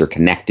states are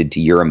connected to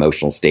your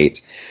emotional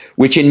states,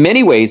 which in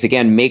many ways,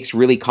 again, makes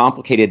really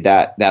complicated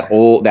that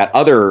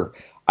other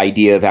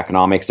idea of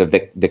economics of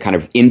the kind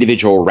of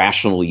individual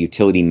rational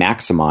utility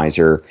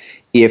maximizer.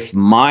 If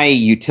my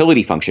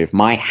utility function, if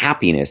my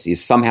happiness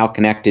is somehow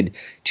connected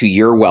to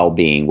your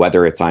well-being,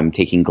 whether it's I'm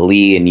taking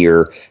glee in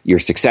your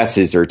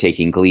successes or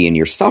taking glee in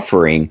your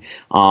suffering,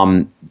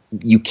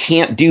 you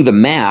can't do the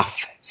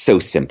math so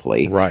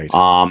simply. Right.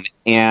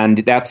 And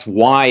that's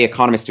why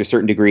economists to a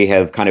certain degree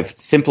have kind of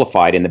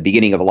simplified in the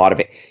beginning of a lot of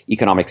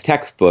economics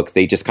textbooks.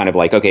 They just kind of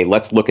like, okay,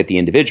 let's look at the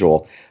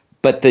individual.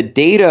 But the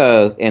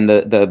data and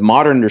the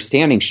modern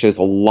understanding shows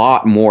a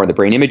lot more, the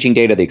brain imaging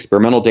data, the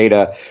experimental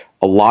data,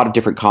 a lot of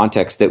different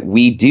contexts that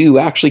we do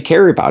actually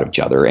care about each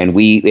other. And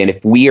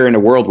if we are in a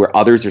world where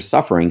others are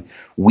suffering,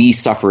 we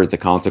suffer as a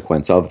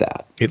consequence of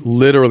that. It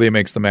literally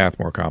makes the math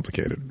more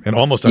complicated and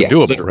almost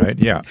undoable, right?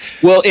 Yeah.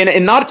 Well,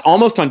 and not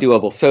almost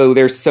undoable. So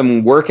there's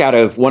some work out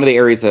of one of the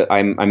areas that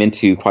I'm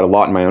into quite a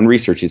lot in my own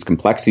research is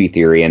complexity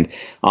theory. And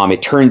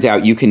it turns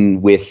out you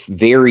can, with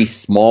very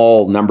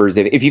small numbers,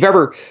 if you've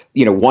ever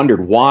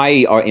wondered why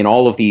in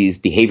all of these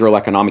behavioral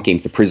economic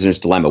games, the prisoner's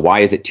dilemma, why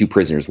is it two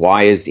prisoners?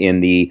 Why is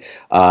in the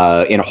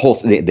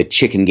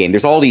chicken game?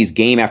 There's all these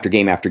game after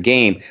game after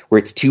game where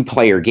it's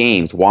 2-player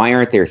games. Why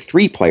aren't there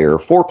 3-player or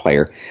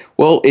 4-player?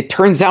 Well, it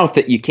turns out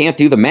that you can't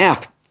do the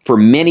math for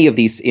many of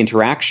these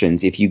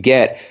interactions. If you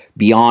get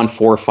beyond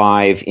 4 or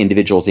 5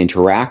 individuals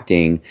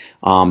interacting,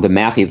 the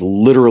math is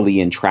literally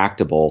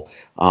intractable.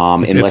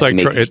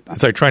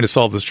 It's like trying to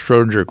solve this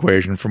Schrodinger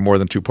equation for more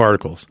than 2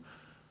 particles.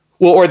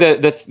 Well, or the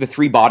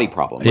 3-body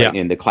problem, right?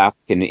 In the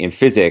classic in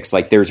physics,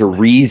 like there's a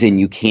reason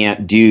you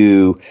can't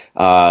do,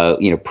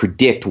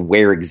 predict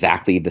where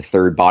exactly the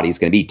third body is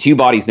going to be. 2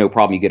 bodies, no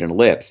problem, you get an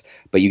ellipse,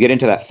 but you get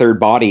into that third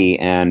body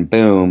and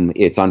boom,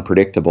 it's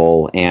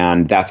unpredictable.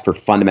 And that's for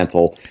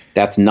fundamental.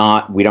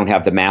 We don't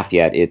have the math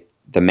yet.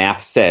 The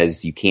math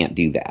says you can't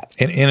do that.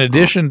 And in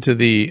addition to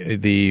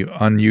the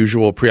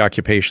unusual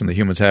preoccupation that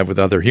humans have with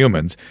other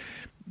humans,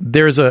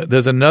 there's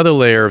another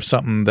layer of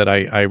something that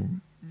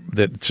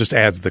that just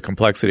adds the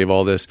complexity of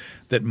all this,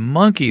 that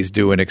monkeys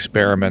do in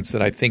experiments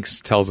that I think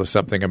tells us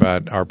something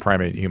about our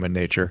primate human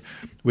nature,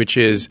 which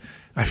is,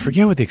 I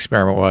forget what the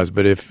experiment was,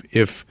 but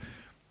if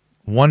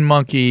one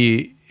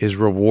monkey is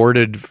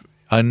rewarded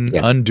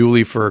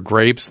unduly for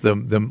grapes,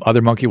 the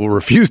other monkey will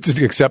refuse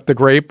to accept the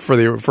grape for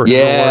reward or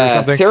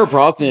something. Sarah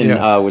Brosnan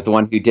was the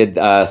one who did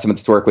some of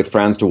this work with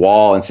Franz de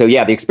Waal. And so, the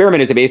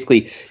experiment is that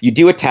basically you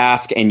do a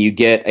task and you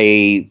get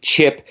a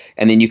chip,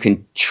 and then you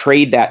can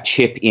trade that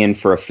chip in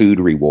for a food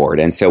reward.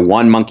 And so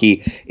one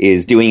monkey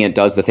is doing it,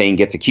 does the thing,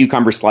 gets a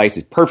cucumber slice,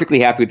 is perfectly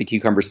happy with the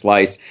cucumber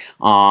slice,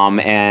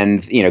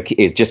 and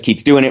it just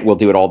keeps doing it. We'll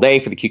do it all day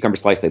for the cucumber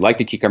slice. They like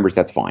the cucumbers.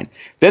 That's fine.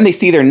 Then they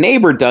see their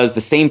neighbor does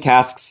the same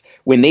tasks.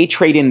 When they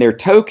trade in their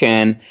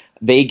token,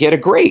 they get a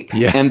grape.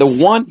 Yes. And the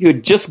one who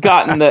had just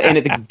gotten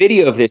the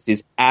video of this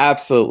is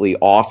absolutely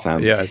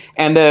awesome. Yes.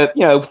 And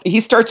he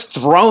starts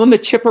throwing the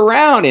chip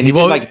around and he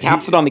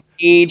taps it on the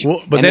cage.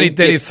 Well, but then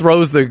he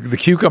throws the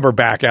cucumber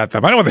back at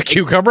them. I don't want the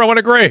cucumber, I want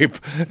a grape.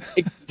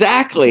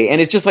 Exactly.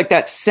 And it's just like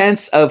that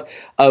sense of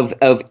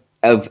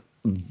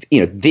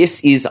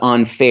this is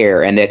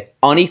unfair and that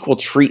unequal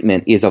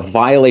treatment is a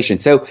violation.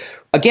 So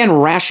again,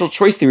 rational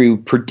choice theory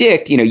would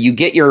predict, you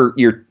get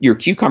your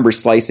cucumber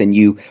slice and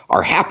you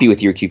are happy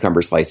with your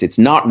cucumber slice. It's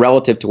not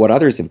relative to what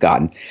others have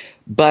gotten.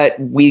 But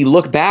we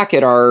look back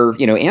at our,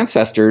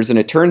 ancestors, and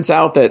it turns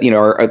out that,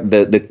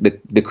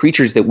 the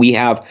creatures that we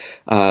have,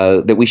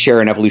 that we share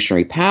an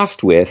evolutionary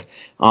past with,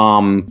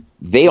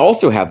 they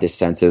also have this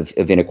sense of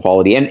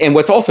inequality. And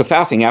what's also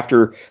fascinating,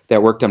 after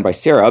that work done by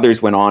Sarah,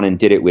 others went on and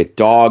did it with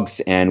dogs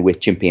and with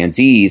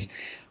chimpanzees.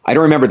 I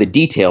don't remember the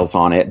details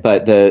on it,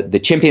 but the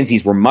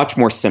chimpanzees were much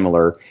more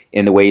similar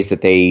in the ways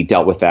that they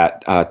dealt with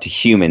that to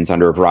humans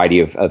under a variety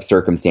of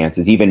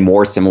circumstances, even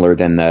more similar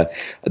than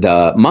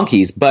the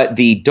monkeys. But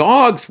the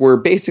dogs were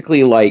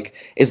basically like,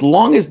 as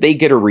long as they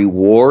get a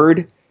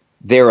reward,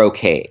 they're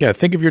okay. Yeah,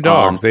 think of your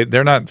dogs.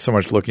 They're not so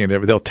much looking at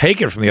it. They'll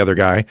take it from the other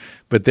guy,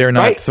 but they're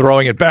not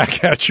throwing it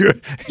back at you.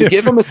 You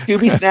give them a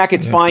Scooby snack,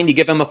 it's fine. You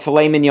give them a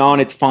filet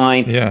mignon, it's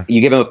fine. Yeah. You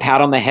give them a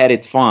pat on the head,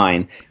 it's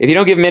fine. If you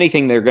don't give them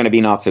anything, they're going to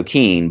be not so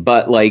keen.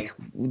 But like,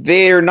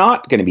 they're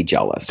not going to be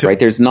jealous, right?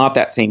 There's not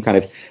that same kind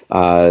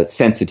of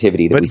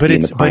sensitivity that we see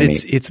in the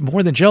primates. But it's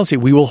more than jealousy.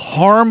 We will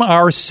harm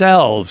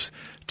ourselves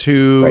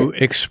to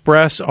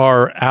express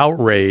our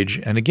outrage.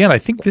 And again, I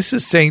think this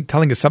is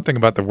telling us something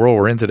about the world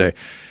we're in today.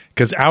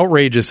 Because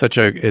outrage is such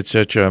a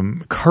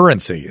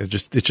currency. It's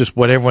just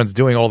what everyone's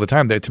doing all the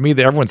time. To me,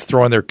 everyone's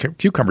throwing their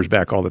cucumbers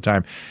back all the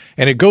time,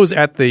 and it goes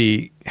at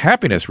the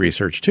happiness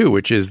research too,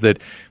 which is that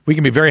we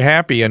can be very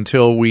happy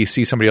until we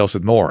see somebody else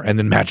with more, and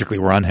then magically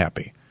we're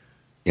unhappy.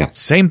 Yeah,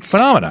 same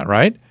phenomenon,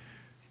 right?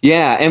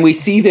 Yeah, and we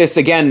see this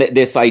again.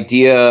 This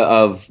idea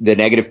of the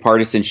negative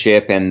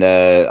partisanship and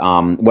the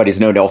what is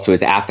known also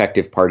as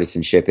affective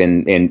partisanship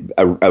in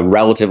a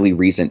relatively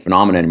recent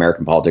phenomenon in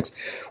American politics,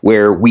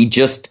 where we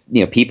just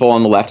people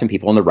on the left and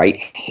people on the right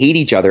hate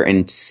each other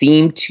and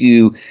seem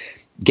to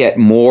get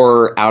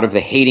more out of the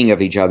hating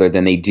of each other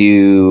than they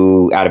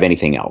do out of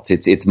anything else.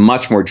 It's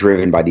much more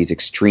driven by these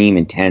extreme,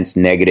 intense,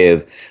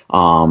 negative,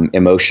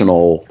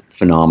 emotional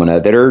phenomena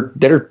that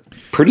are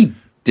pretty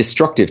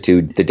destructive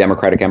to the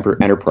democratic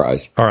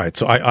enterprise. All right,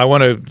 so I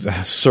want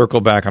to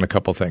circle back on a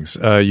couple things.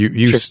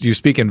 You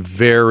speak in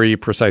very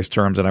precise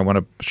terms, and I want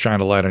to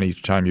shine a light on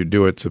each time you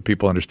do it so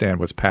people understand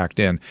what's packed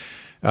in.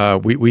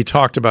 We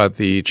talked about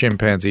the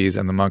chimpanzees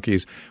and the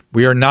monkeys.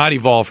 We are not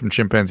evolved from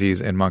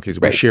chimpanzees and monkeys.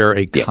 We share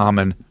a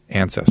common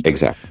ancestor.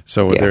 Exactly.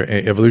 So they're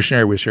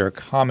evolutionary. We share a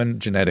common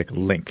genetic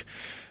link.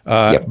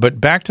 But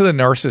back to the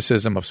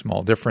narcissism of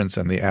small difference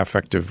and the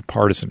affective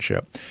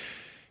partisanship.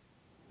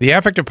 The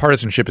affective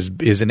partisanship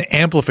is an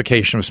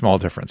amplification of small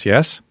difference,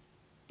 yes?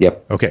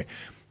 Yep. Okay.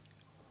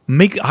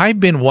 I've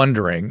been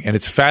wondering, and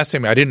it's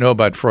fascinating. I didn't know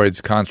about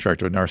Freud's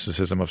construct of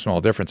narcissism of small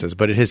differences,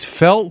 but it has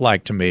felt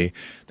like to me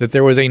that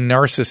there was a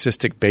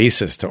narcissistic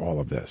basis to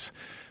all of this.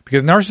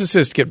 Because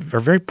narcissists are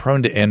very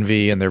prone to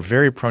envy, and they're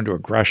very prone to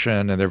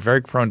aggression, and they're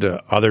very prone to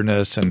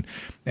otherness and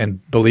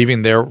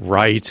believing they're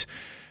right.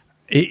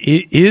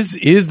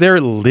 Is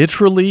there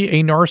literally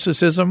a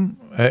narcissism?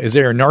 Is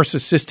there a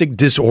narcissistic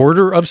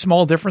disorder of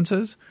small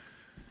differences?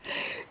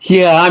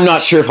 Yeah, I'm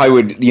not sure if I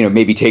would,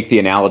 maybe take the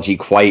analogy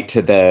quite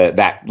to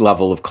that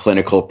level of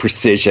clinical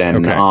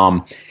precision.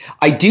 Okay.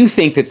 I do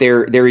think that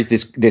there is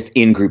this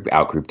in-group,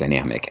 out-group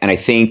dynamic, and I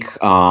think,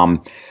 and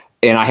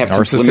I have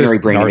some preliminary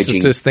brain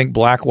imaging. Narcissists think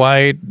black,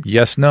 white,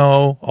 yes,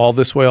 no, all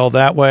this way, all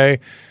that way.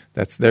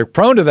 They're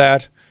prone to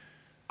that.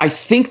 I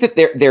think that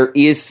there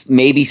is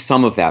maybe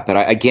some of that, but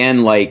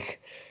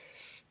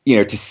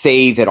to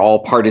say that all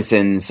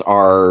partisans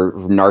are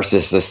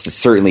narcissists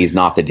certainly is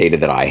not the data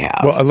that I have.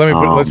 Well,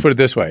 let's put it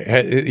this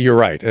way. You're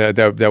right.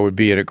 That would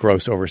be a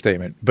gross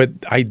overstatement. But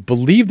I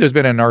believe there's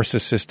been a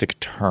narcissistic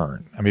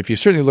turn. I mean, if you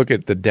certainly look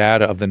at the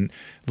data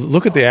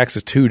look at the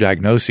Axis 2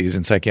 diagnoses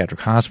in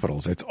psychiatric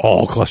hospitals, it's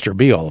all cluster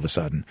B all of a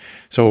sudden.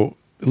 So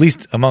at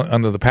least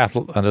under the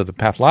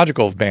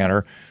pathological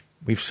banner,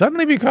 we've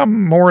suddenly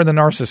become more in the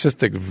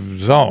narcissistic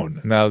zone.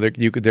 Now, there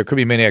could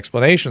be many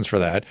explanations for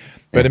that,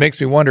 but it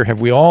makes me wonder, have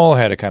we all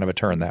had a kind of a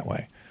turn that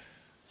way?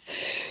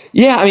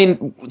 Yeah, I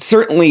mean,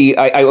 certainly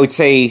I would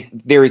say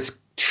there is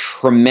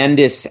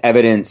tremendous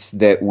evidence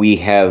that we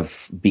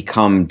have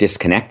become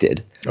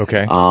disconnected.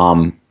 Okay.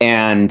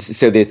 And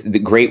so the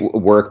great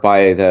work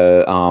by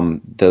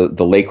the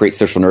late great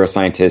social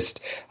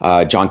neuroscientist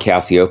John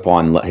Cacioppo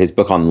on his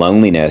book on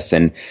loneliness,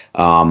 and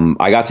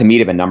I got to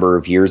meet him a number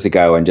of years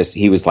ago, and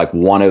he was like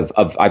one of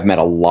I've met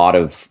a lot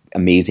of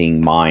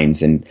amazing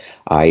minds, and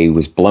I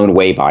was blown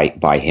away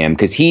by him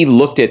because he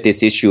looked at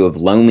this issue of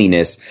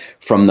loneliness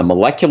from the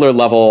molecular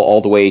level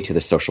all the way to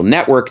the social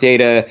network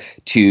data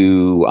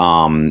to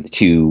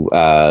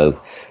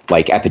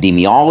like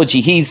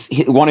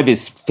epidemiology. One of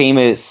his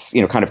famous,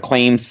 kind of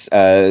claims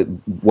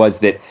was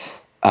that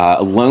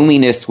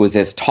loneliness was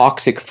as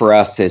toxic for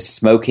us as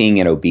smoking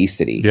and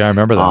obesity. Yeah, I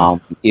remember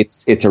that.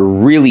 It's a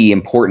really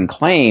important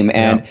claim,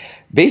 and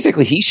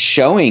basically he's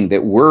showing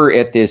that we're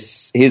at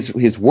this.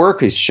 His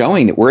work is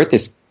showing that we're at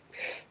this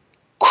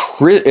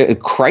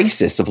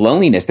crisis of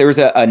loneliness. There was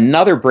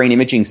another brain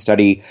imaging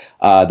study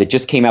that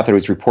just came out that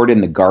was reported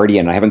in The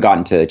Guardian. I haven't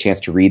gotten a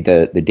chance to read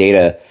the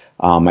data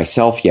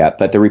myself yet,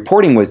 but the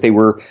reporting was they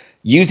were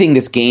using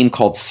this game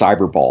called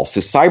Cyberball. So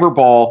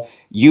Cyberball,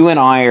 you and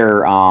I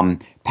are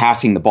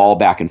passing the ball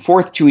back and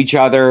forth to each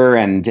other,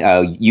 and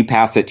you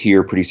pass it to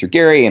your producer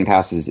Gary and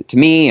passes it to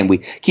me, and we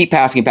keep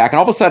passing it back. And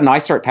all of a sudden I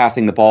start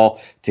passing the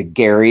ball to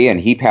Gary, and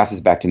he passes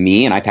back to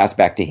me, and I pass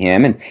back to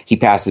him, and he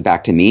passes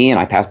back to me, and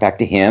I pass back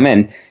to him,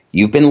 and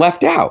you've been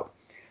left out.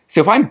 So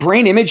if I'm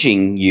brain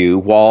imaging you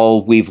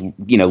while we've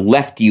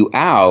left you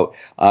out,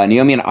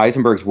 Naomi and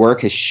Eisenberg's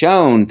work has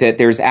shown that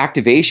there's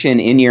activation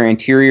in your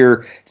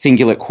anterior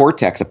cingulate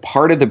cortex, a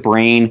part of the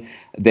brain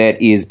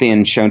that is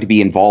been shown to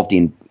be involved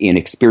in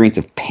experience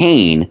of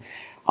pain,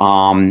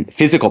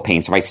 physical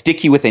pain. So if I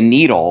stick you with a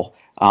needle,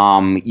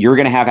 you're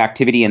going to have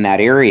activity in that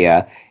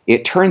area.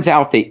 it turns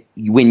out that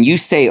when you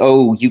say,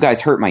 oh, you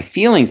guys hurt my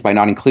feelings by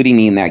not including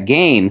me in that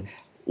game,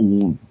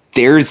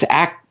 there's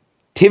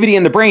activity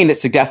in the brain that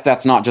suggests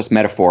that's not just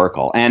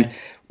metaphorical. And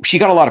she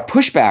got a lot of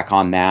pushback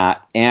on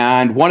that.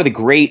 And one of the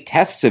great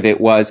tests of it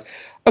was,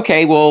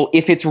 okay, well,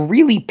 if it's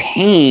really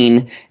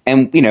pain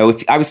and,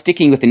 if I was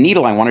sticking with a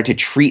needle, I wanted to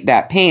treat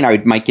that pain, I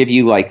might give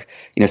you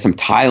some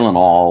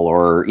Tylenol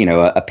or,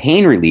 a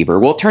pain reliever.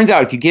 Well, it turns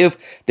out if you give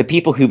the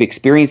people who've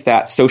experienced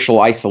that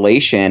social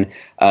isolation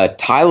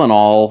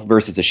Tylenol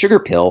versus a sugar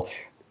pill,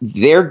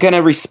 they're going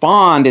to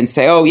respond and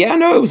say, oh, yeah,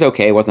 no, it was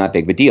okay. It wasn't that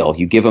big of a deal.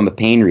 You give them a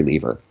pain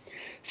reliever.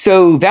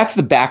 So that's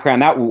the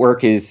background. That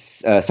work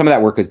is some of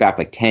that work goes back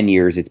like 10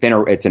 years.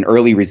 It's an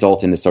early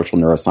result in the social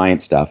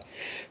neuroscience stuff.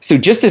 So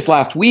just this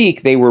last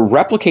week, they were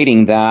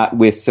replicating that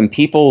with some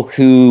people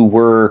who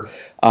were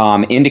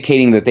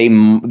indicating that they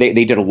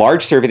did a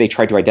large survey. They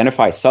tried to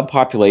identify a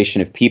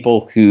subpopulation of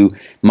people who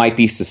might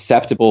be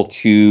susceptible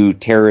to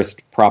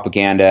terrorist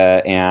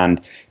propaganda and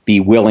be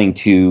willing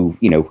to,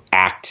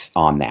 act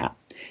on that.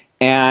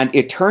 And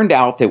it turned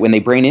out that when they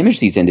brain imaged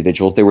these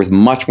individuals, there was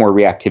much more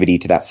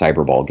reactivity to that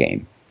cyberball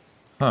game.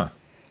 Huh.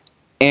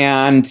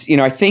 And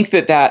I think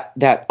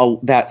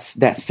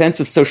that sense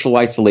of social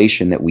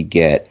isolation that we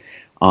get,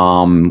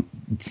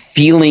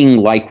 feeling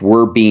like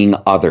we're being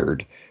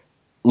othered,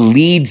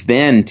 leads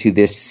then to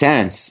this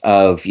sense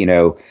of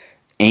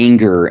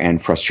anger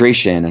and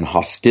frustration and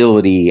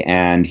hostility,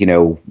 and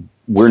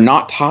we're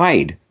not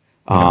tied,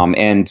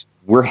 and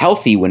we're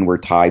healthy when we're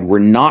tied. We're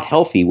not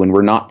healthy when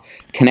we're not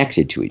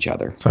connected to each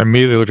other. So I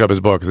immediately looked up his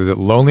book. Is it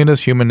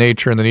Loneliness, Human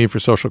Nature, and the Need for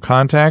Social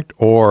Contact,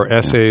 or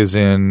Essays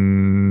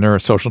in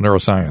Social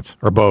Neuroscience,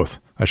 or both?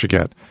 I should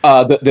get.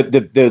 I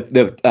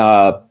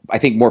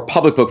think more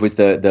public book was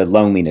the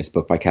Loneliness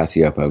book by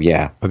Cacioppo.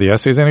 Yeah. Are the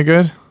essays any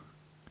good?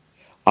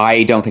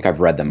 I don't think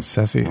I've read them.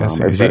 Is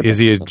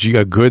he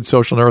a good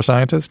social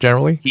neuroscientist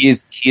generally? He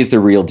is the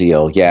real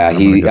deal. Yeah.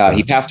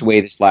 He passed away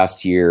this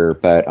last year,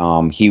 but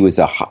he was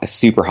a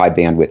super high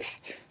bandwidth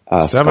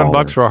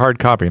 $7 for a hard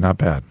copy. Not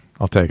bad.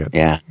 I'll take it.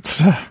 Yeah.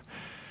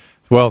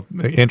 Well,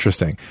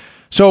 interesting.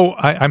 So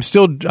I'm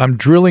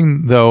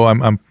drilling though.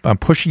 I'm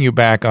pushing you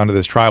back onto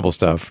this tribal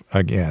stuff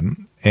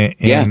again,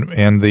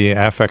 and the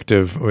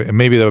affective.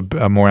 Maybe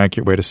a more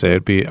accurate way to say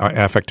it be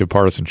affective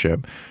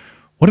partisanship.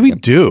 What do we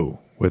do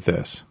with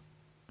this?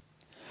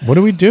 What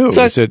do we do?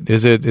 So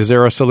is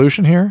there a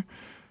solution here?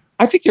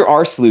 I think there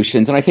are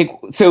solutions, and I think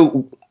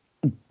so.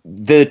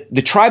 The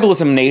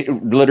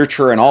tribalism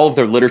literature and all of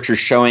their literature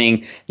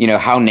showing,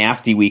 how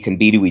nasty we can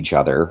be to each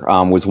other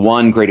was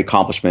one great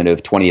accomplishment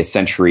of 20th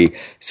century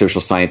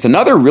social science.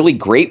 Another really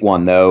great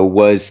one, though,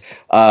 was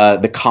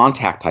the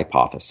contact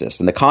hypothesis.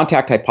 And the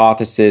contact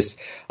hypothesis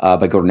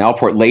by Gordon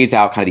Allport lays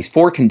out kind of these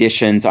four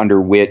conditions under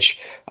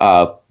which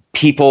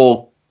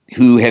people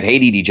who have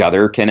hated each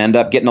other can end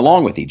up getting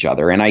along with each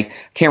other. And I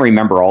can't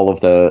remember all of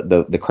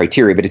the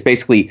criteria, but it's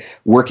basically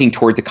working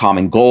towards a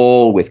common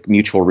goal with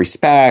mutual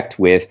respect,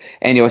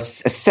 and a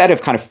set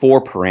of kind of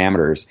four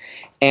parameters.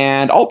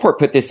 And Allport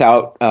put this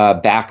out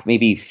back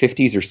maybe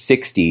 50s or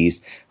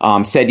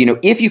 60s, said,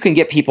 if you can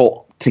get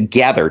people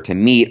together to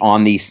meet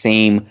on these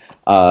same,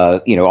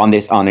 on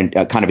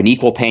a kind of an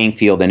equal playing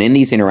field and in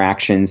these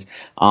interactions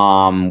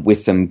with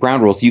some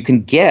ground rules, you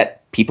can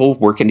get people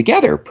working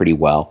together pretty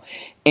well.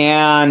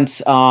 And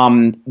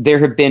there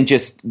have been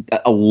just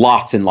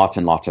lots and lots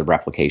and lots of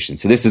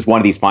replications. So this is one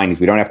of these findings.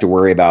 We don't have to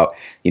worry about,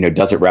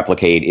 does it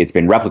replicate? It's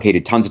been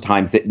replicated tons of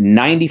times that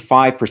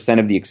 95%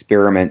 of the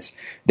experiments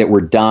that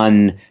were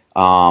done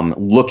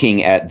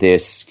looking at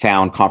this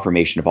found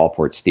confirmation of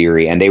Allport's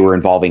theory, and they were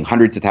involving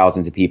hundreds of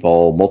thousands of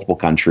people, multiple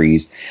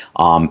countries,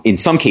 in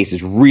some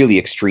cases really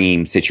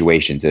extreme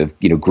situations of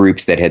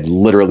groups that had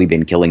literally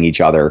been killing each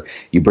other.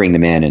 You bring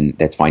them in and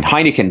that's fine.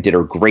 Heineken did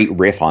a great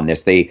riff on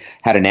this. They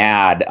had an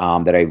ad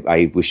that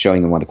I was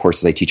showing in one of the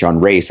courses I teach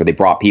on race, where they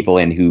brought people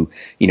in who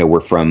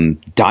were from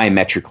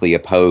diametrically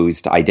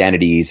opposed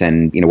identities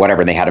and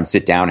whatever, and they had them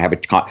sit down and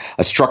have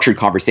a structured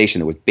conversation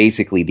that was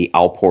basically the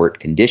Allport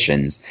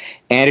conditions.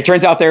 And it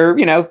turns out they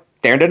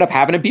ended up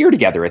having a beer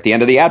together at the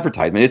end of the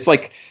advertisement. It's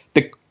like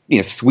the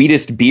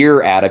sweetest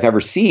beer ad I've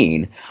ever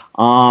seen.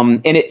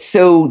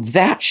 So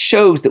that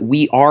shows that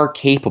we are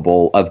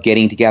capable of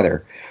getting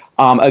together.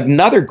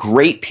 Another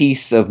great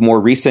piece of more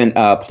recent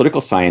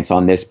political science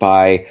on this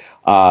by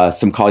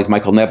some colleagues,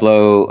 Michael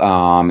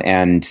Neblo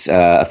and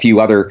a few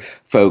other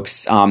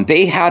folks.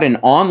 They had an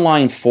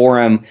online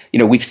forum.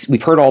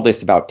 We've heard all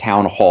this about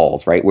town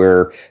halls, right?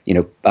 Where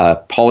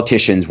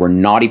politicians were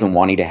not even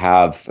wanting to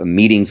have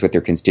meetings with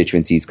their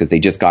constituencies because they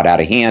just got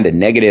out of hand and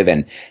negative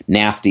and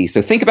nasty.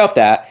 So think about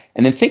that,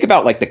 and then think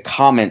about like the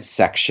comments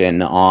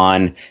section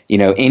on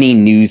any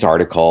news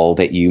article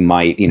that you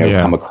might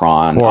come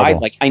across.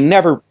 I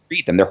never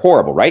read them; they're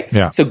horrible, right?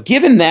 Yeah. So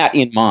given that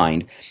in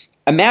mind,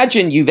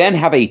 imagine you then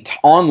have a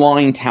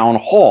online town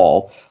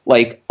hall.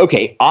 Like,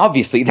 okay,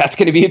 obviously that's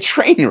going to be a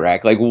train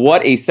wreck. Like,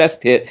 what a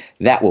cesspit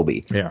that will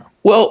be. Yeah.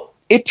 Well,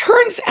 it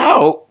turns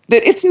out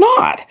that it's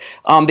not.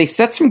 They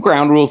set some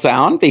ground rules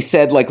down. They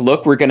said, like,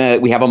 look,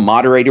 we have a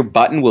moderator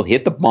button. We'll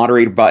hit the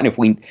moderator button if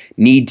we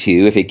need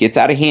to. If it gets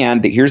out of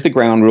hand, here's the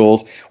ground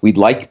rules. We'd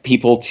like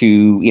people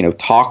to,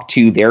 talk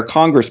to their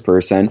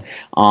congressperson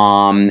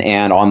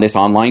and on this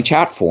online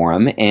chat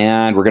forum.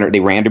 And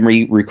they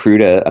randomly recruit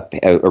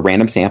a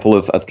random sample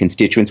of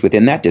constituents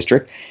within that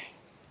district.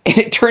 And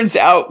it turns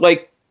out,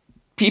 like,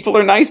 people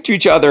are nice to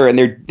each other, and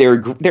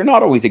they're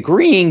not always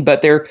agreeing,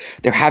 but they're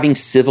having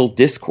civil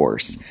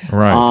discourse.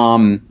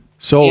 Right.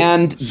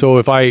 So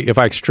if I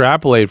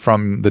extrapolate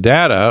from the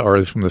data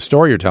or from the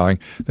story you're telling,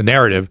 the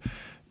narrative,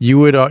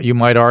 you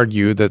might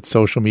argue that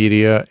social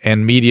media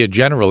and media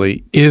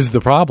generally is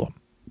the problem.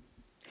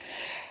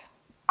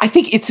 I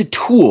think it's a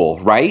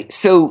tool, right?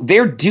 So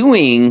they're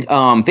doing,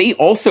 they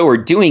also are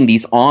doing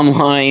these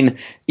online,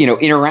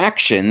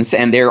 interactions,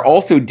 and they're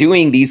also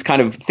doing these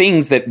kind of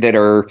things that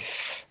are.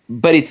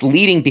 But it's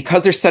leading,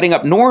 because they're setting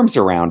up norms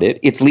around it,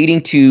 it's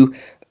leading to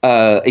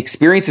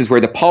experiences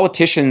where the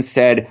politicians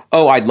said,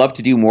 oh, I'd love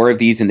to do more of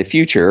these in the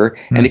future.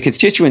 And the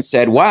constituents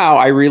said, wow,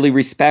 I really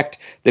respect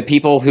the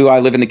people who I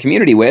live in the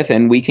community with,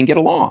 and we can get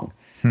along.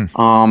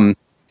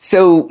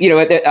 So,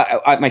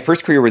 my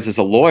first career was as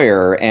a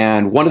lawyer,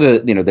 and one of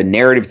the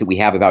narratives that we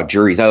have about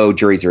juries,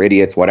 juries are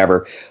idiots,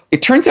 whatever.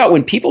 It turns out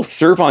when people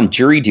serve on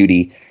jury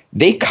duty,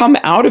 they come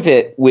out of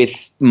it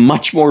with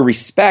much more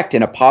respect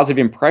and a positive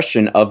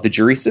impression of the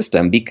jury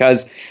system,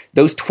 because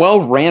those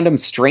 12 random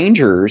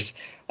strangers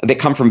that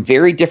come from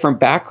very different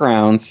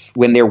backgrounds,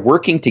 when they're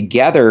working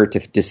together to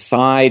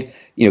decide,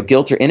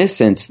 guilt or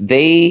innocence,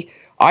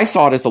 I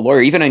saw it as a lawyer,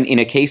 even in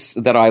a case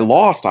that I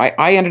lost,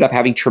 I ended up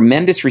having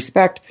tremendous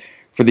respect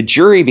for the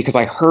jury, because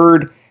I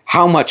heard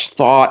how much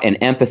thought and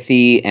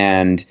empathy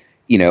and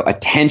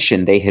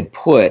attention they had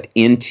put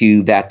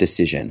into that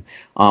decision.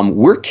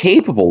 We're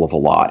capable of a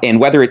lot, and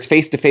whether it's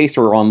face to face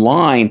or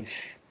online,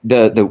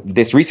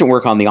 this recent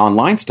work on the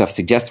online stuff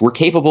suggests we're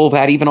capable of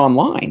that even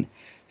online.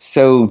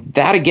 So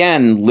that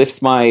again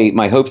lifts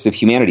my hopes of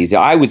humanities.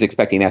 I was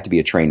expecting that to be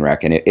a train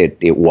wreck, and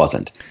it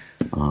wasn't.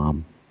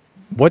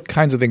 What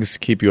kinds of things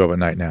keep you up at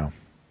night now?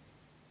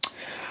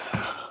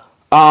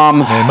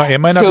 It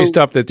might not be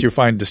stuff that you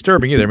find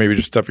disturbing either. Maybe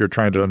just stuff you're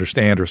trying to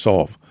understand or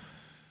solve.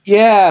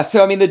 Yeah,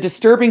 so the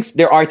disturbing,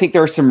 I think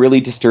there are some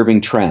really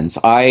disturbing trends.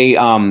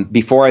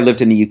 Before I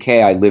lived in the UK,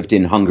 I lived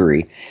in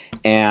Hungary,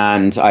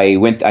 and I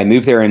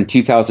moved there in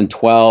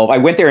 2012. I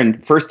went there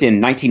first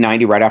in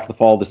 1990, right after the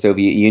fall of the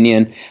Soviet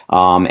Union,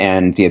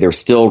 and there were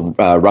still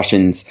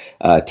Russians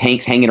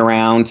tanks hanging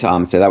around,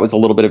 so that was a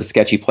little bit of a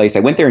sketchy place. I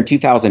went there in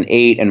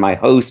 2008, and my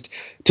host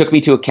took me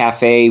to a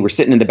cafe. We're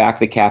sitting in the back of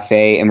the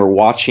cafe, and we're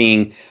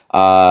watching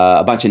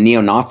a bunch of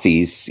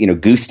neo-Nazis,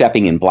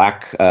 goose-stepping in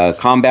black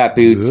combat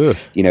boots,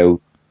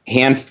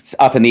 hands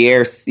up in the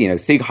air,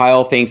 Sieg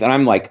Heil things. And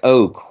I'm like,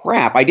 oh,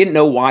 crap. I didn't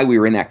know why we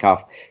were in that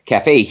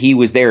cafe. He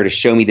was there to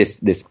show me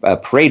this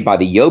parade by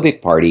the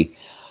Jobbik Party.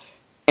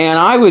 And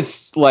I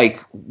was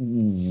like,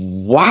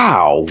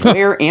 wow,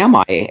 where am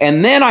I?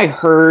 And then I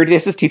heard,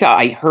 this is 2000,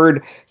 I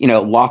heard,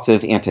 lots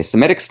of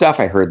anti-Semitic stuff.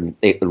 I heard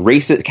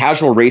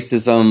casual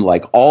racism,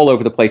 like all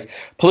over the place.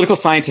 Political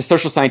scientists,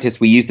 social scientists,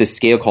 we use this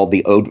scale called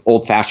the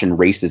old-fashioned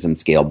racism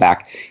scale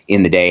back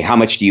in the day. How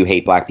much do you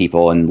hate black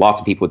people? And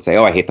lots of people would say,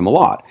 oh, I hate them a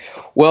lot.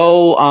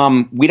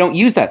 Well, we don't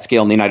use that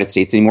scale in the United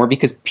States anymore,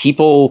 because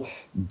people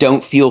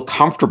don't feel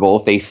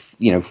comfortable if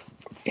they,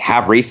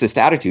 have racist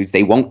attitudes.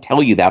 They won't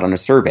tell you that on a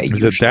survey.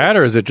 Is it that,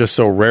 or is it just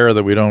so rare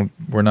that we're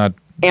not,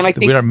 and I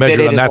think we don't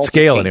measure on that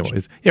scale changed.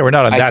 anymore? Yeah, we're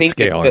not on that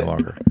scale any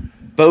longer.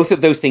 Both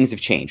of those things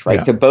have changed, right?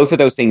 Yeah. So both of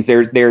those things,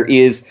 there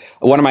is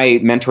one of my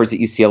mentors at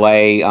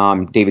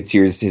UCLA, David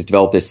Sears, has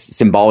developed this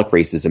symbolic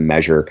racism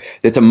measure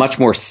that's a much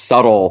more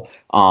subtle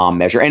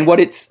measure. And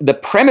the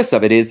premise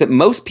of it is that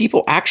most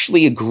people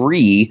actually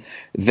agree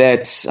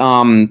that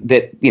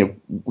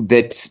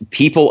that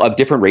people of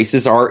different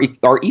races are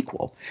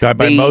equal. By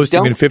most,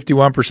 you mean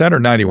 51% or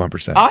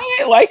 91%?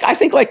 I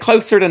think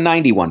closer to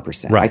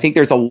 91%. Right. I think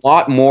there's a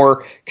lot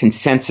more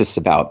consensus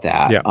about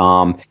that. Yeah.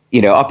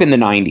 Up in the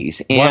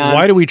 90s. And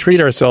why do we treat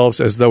ourselves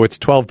as though it's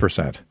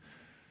 12%?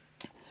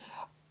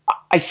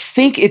 I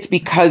think it's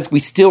because we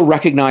still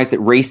recognize that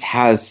race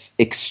has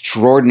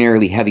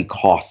extraordinarily heavy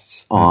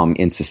costs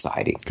in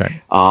society.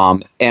 Okay.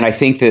 And I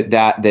think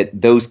that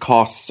those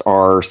costs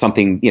are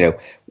something,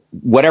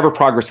 whatever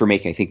progress we're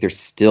making, I think there's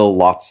still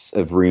lots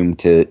of room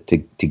to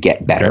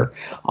get better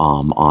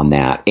on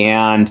that.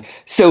 And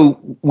so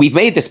we've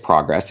made this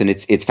progress, and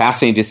it's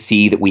fascinating to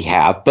see that we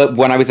have. But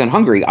when I was in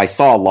Hungary, I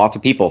saw lots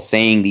of people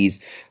saying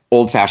these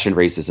old-fashioned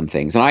racism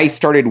things. And I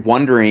started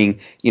wondering,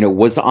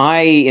 was I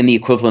in the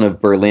equivalent of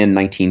Berlin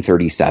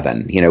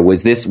 1937?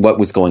 Was this what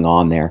was going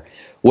on there?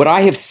 What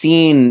I have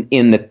seen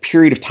in the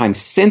period of time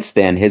since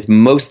then has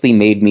mostly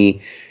made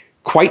me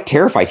quite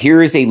terrified.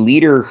 Here is a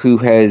leader who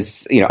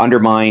has,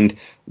 undermined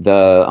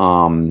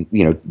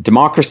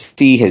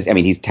democracy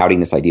he's touting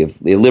this idea of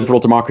a liberal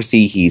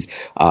democracy. He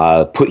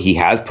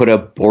has put a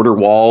border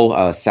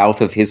wall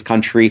south of his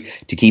country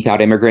to keep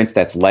out immigrants.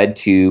 That's led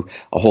to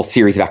a whole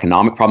series of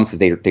economic problems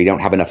because they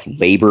don't have enough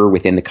labor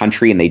within the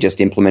country, and they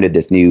just implemented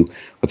this new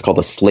what's called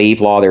a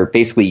slave law. Their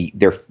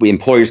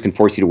employers can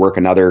force you to work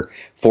another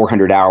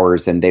 400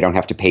 hours, and they don't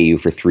have to pay you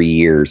for 3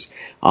 years.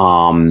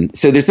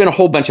 So there's been a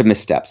whole bunch of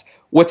missteps.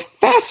 What's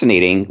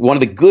fascinating,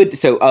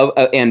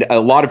 and a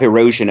lot of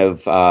erosion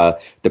of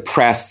the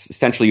press.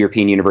 Central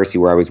European University,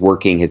 where I was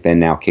working, has been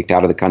now kicked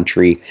out of the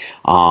country.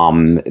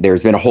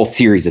 There's been a whole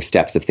series of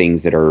steps of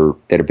things that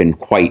have been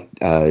quite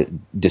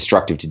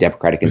destructive to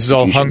democratic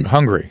institutions. This is all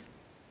Hungary.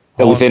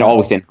 All within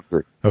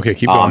Hungary. Okay,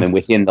 keep going. And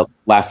within the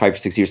last 5 or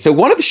 6 years. So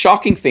one of the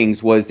shocking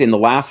things was in the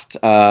last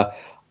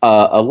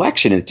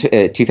election,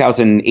 in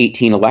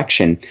 2018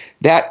 election,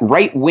 that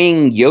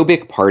right-wing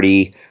Jobbik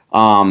party.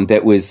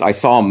 I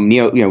saw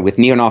with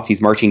neo-Nazis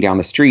marching down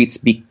the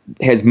streets,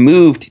 has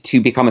moved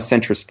to become a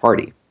centrist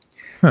party.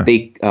 Huh.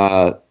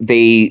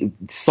 They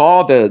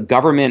saw the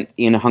government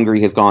in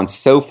Hungary has gone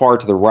so far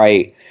to the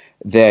right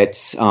that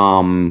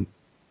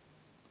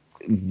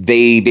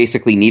they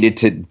basically needed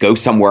to go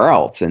somewhere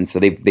else, and so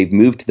they've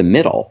moved to the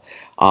middle.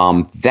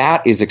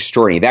 That is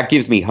extraordinary. That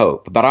gives me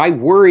hope, but I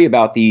worry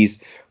about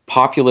these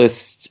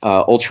populist,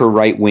 ultra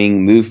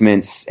right-wing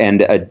movements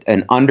and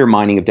an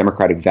undermining of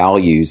democratic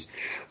values.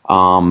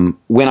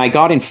 When I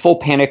got in full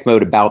panic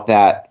mode about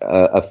that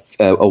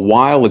a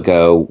while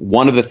ago,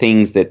 one of the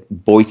things that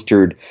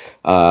bolstered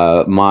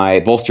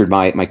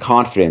my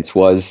confidence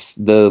was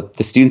the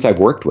students I've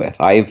worked with.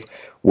 I've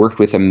worked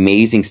with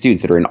amazing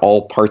students that are in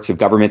all parts of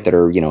government, that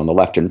are on the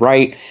left and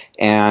right,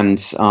 and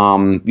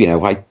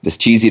as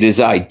cheesy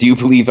as I do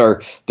believe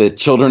the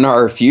children are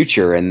our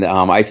future, and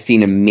I've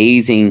seen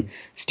amazing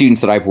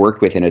students that I've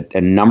worked with in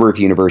a number of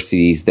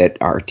universities that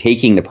are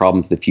taking the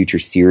problems of the future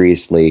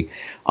seriously,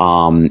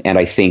 and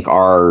I think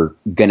are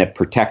going to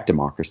protect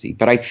democracy.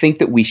 But I think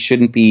that we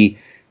shouldn't be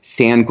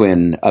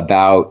sanguine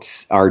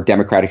about our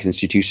democratic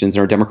institutions and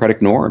our democratic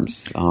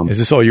norms. Is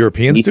this all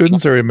European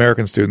students or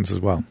American students as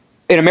well?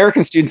 And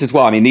American students as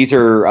well. These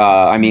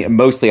are,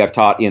 mostly I've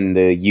taught in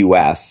the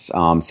U.S.,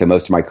 so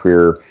most of my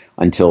career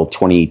until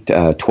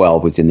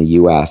 2012 was in the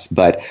U.S.,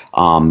 but,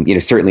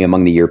 certainly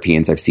among the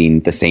Europeans, I've seen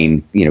the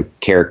same,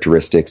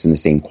 characteristics and the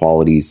same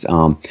qualities,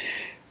 and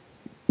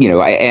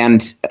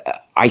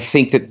I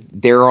think that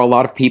there are a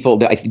lot of people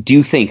that I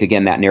do think,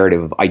 again, that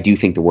narrative of I do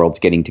think the world's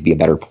getting to be a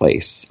better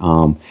place.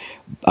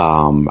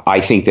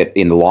 I think that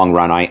in the long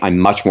run, I'm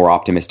much more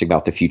optimistic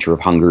about the future of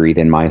Hungary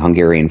than my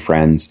Hungarian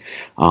friends,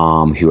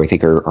 who I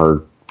think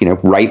are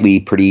rightly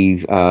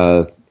pretty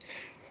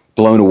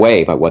blown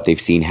away by what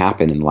they've seen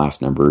happen in the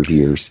last number of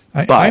years.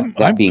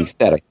 That being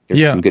said,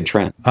 there's some good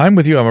trend. I'm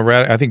with you.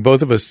 I think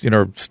both of us,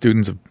 are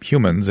students of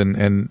humans,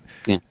 and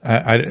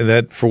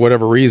that for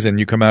whatever reason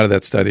you come out of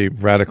that study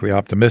radically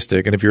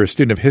optimistic. And if you're a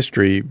student of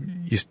history,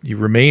 you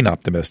remain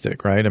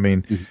optimistic, right?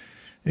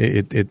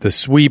 The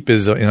sweep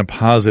is in a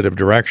positive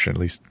direction, at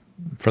least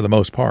for the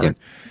most part.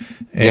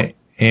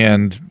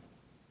 And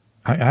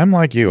I'm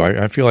like you.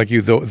 I feel like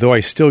you, though I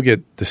still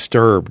get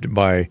disturbed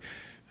by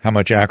how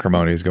much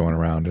acrimony is going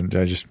around. And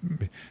I just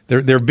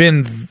there have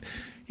been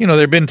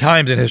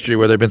times in history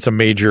where there have been some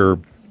major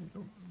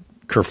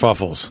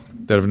kerfuffles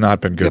that have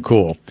not been good,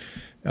 cool.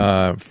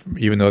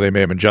 Even though they may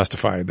have been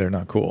justified, they're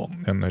not cool.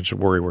 And I just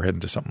worry we're heading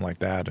to something like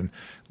that, and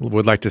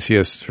would like to see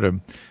us sort of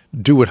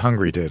do what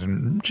Hungary did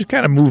and just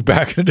kind of move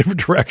back in a different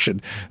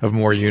direction of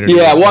more unity.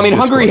 Yeah, well,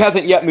 Hungary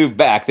hasn't yet moved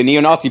back. The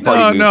neo-Nazi party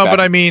moved back.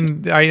 But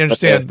I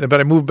understand. But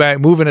I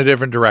move in a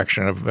different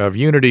direction of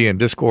unity and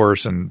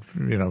discourse and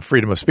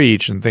freedom of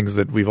speech and things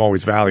that we've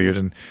always valued,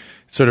 and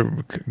sort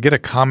of get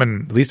at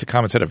least a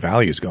common set of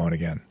values going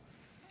again.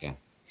 Yeah,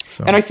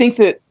 so. And I think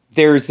that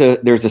there's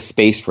a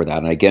space for that.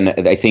 And again,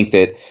 I think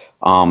that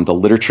the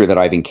literature that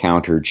I've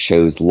encountered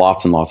shows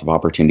lots and lots of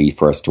opportunity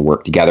for us to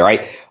work together.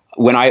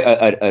 When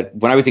I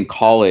was in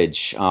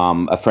college,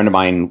 a friend of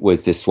mine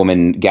was this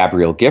woman,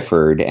 Gabrielle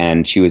Gifford,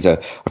 and she was a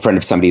friend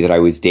of somebody that I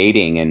was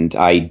dating, and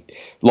I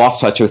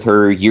lost touch with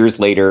her years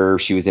later.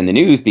 She was in the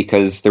news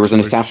because there was an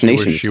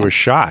assassination. She was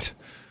shot.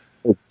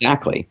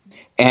 Exactly.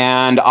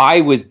 And I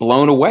was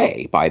blown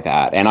away by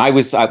that. And I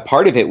was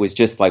part of it was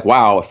just like,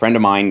 wow, a friend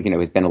of mine,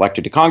 has been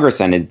elected to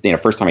Congress, and is,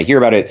 first time I hear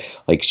about it,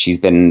 like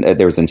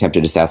there was an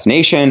attempted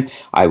assassination.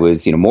 I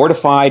was,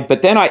 mortified.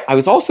 But then I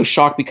was also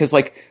shocked because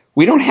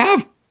we don't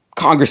have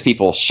Congress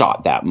people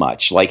shot that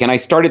much. And I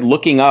started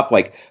looking up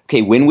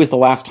okay, when was the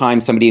last time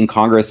somebody in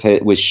Congress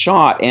was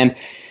shot? And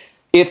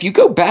if you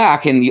go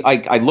back and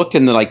I looked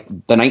in the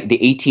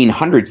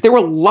 1800s, there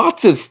were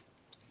lots of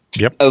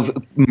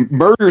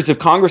murders of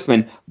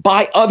congressmen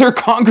by other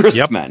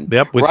congressmen.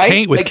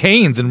 With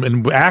canes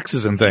and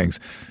axes and things.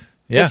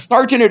 The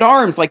sergeant at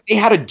arms, like they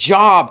had a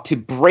job to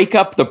break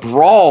up the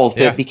brawls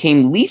that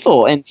became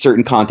lethal in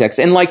certain contexts.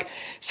 And like,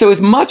 so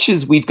as much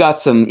as we've got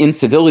some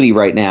incivility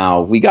right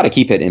now, we got to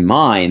keep it in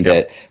mind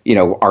that, you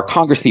know, our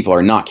Congress people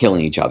are not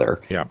killing each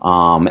other.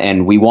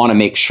 And we want to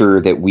make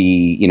sure that we,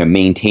 you know,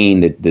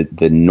 maintain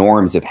the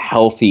norms of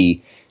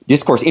healthy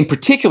discourse, in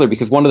particular,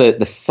 because one of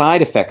the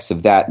side effects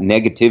of that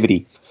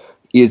negativity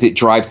is it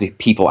drives the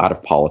people out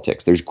of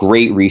politics. There's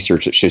great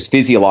research that shows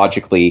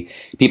physiologically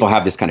people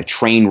have this kind of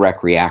train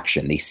wreck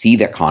reaction. They see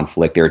that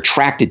conflict, they're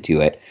attracted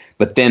to it,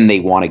 but then they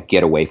want to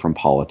get away from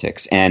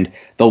politics. And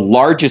the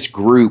largest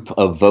group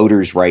of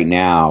voters right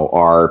now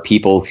are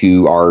people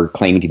who are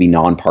claiming to be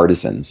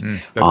nonpartisans,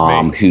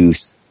 who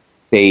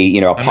say, you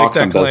know, a pox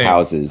on both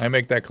houses. I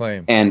make that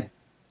claim. And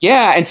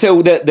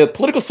so the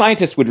political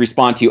scientists would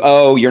respond to you,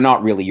 oh, you're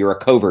not really, you're a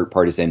covert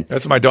partisan.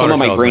 That's my daughter. Some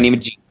of my brain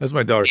imaging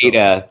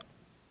data.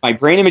 My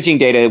brain imaging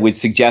data would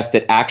suggest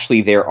that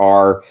actually there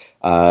are,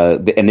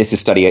 and this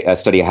is a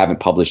study I haven't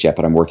published yet,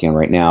 but I'm working on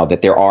right now,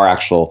 that there are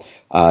actual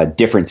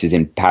differences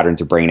in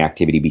patterns of brain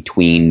activity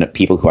between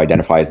people who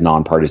identify as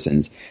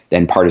nonpartisans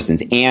and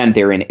partisans, and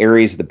they're in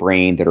areas of the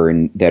brain that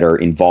are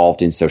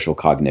involved in social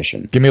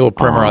cognition. Give me a little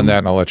primer on that,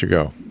 and I'll let you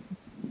go.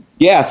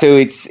 Yeah, so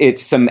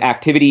it's some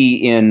activity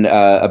in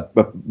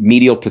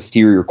medial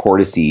posterior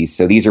cortices.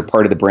 So these are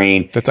part of the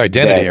brain that's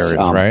identity areas,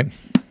 right?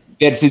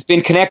 It's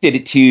been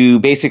connected to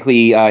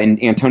basically,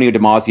 and Antonio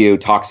Damasio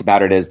talks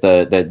about it as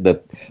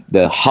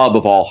the hub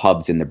of all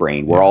hubs in the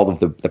brain, where all of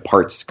the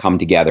parts come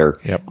together.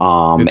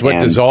 It's what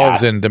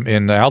dissolves in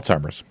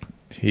Alzheimer's.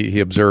 He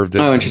observed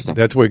that. Oh, interesting.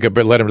 That's what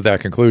led him to that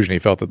conclusion. He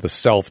felt that the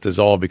self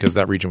dissolved because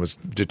that region was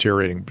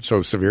deteriorating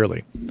so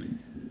severely.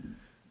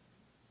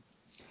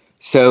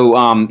 So,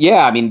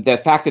 I mean, the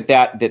fact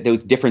that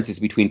those differences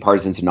between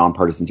partisans and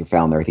nonpartisans are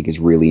found there, I think, is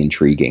really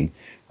intriguing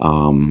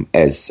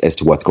as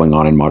to what's going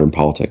on in modern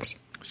politics.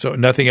 So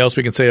nothing else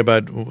we can say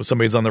about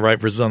somebody's on the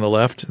right versus on the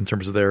left in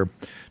terms of their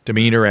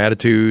demeanor,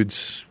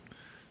 attitudes?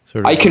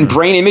 I can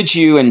brain image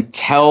you and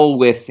tell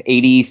with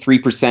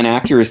 83%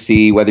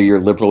 accuracy whether you're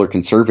liberal or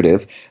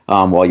conservative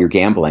while you're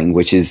gambling,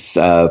 which is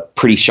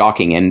pretty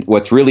shocking. And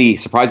what's really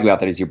surprising about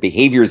that is your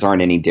behaviors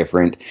aren't any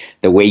different.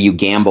 The way you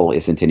gamble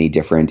isn't any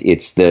different.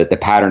 It's the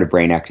pattern of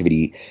brain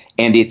activity.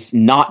 And it's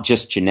not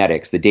just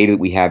genetics. The data that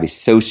we have is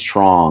so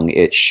strong,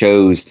 it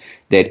shows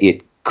that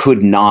it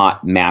could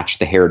not match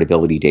the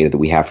heritability data that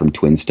we have from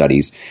twin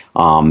studies.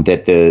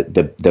 That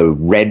the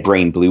red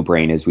brain, blue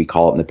brain, as we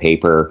call it in the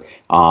paper,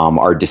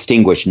 are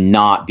distinguished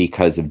not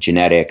because of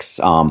genetics.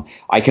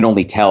 I can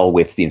only tell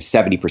with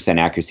 70%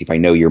 accuracy if I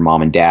know your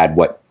mom and dad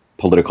what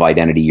political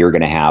identity you're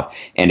going to have,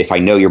 and if I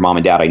know your mom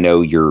and dad, I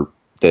know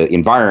the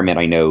environment,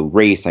 I know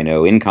race, I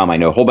know income, I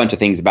know a whole bunch of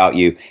things about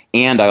you,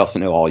 and I also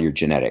know all your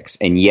genetics.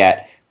 And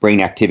yet brain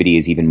activity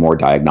is even more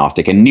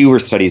diagnostic, and newer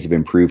studies have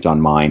improved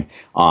on mine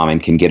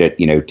and can get it,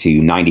 to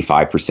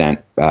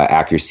 95%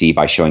 accuracy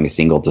by showing a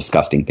single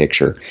disgusting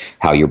picture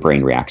how your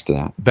brain reacts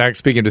to that.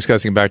 Speaking of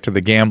disgusting, back to the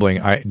gambling.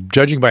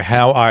 Judging by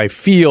how I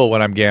feel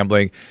when I'm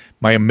gambling,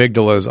 my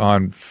amygdala is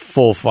on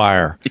full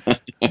fire.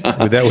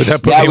 Would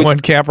that put me in one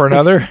camp or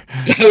another?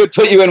 It would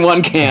put you in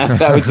one camp.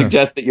 That would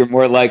suggest that you're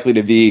more likely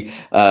to be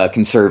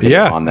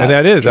conservative on that.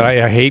 Yeah, that is.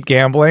 I hate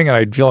gambling, and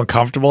I feel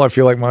uncomfortable. I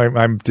feel like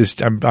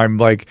I'm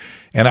like,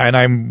 and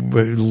I'm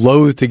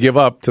loath to give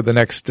up to the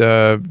next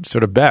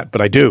sort of bet, but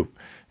I do.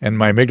 And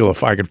my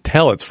amygdala, I can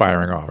tell it's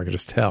firing off. I can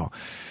just tell.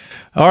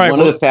 All right. One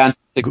of the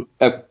fantastic.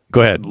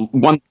 Go ahead.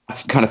 One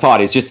kind of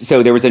thought is just,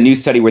 so there was a new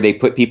study where they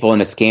put people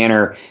in a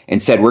scanner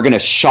and said, we're going to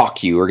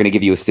shock you. We're going to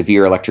give you a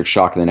severe electric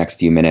shock in the next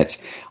few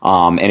minutes.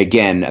 And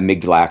again,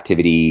 amygdala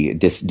activity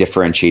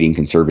differentiating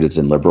conservatives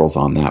and liberals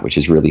on that, which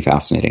is really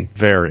fascinating.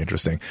 Very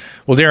interesting.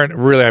 Well, Darren,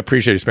 really, I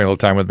appreciate you spending a little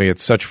time with me.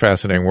 It's such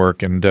fascinating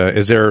work. And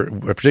is there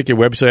a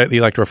particular website that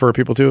you like to refer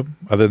people to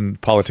other than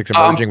Politics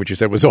Emerging, which you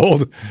said was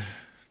old?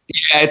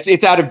 Yeah,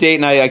 it's out of date,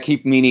 and I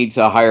keep meaning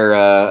to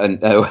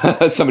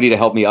hire somebody to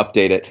help me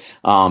update it.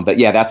 But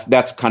yeah,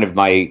 that's kind of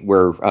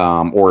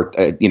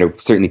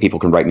certainly people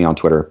can write me on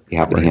Twitter. You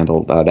have to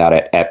handle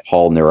that at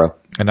Paul Neuro,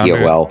 POL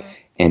NEURO.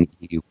 And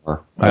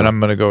I'm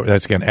going to go.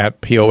 That's again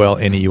at POL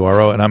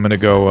NEURO, and I'm going to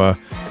go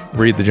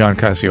read the John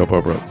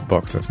Cacioppo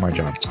books. That's my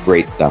job. It's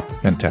great stuff.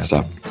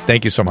 Fantastic.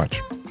 Thank you so much.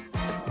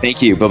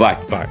 Thank you.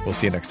 Bye-bye. Bye. We'll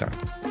see you next time.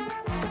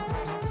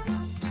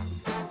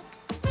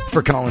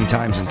 For calling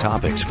times and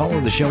topics, follow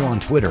the show on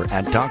Twitter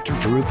at Dr.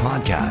 Drew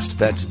Podcast.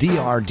 That's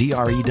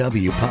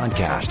DRDREW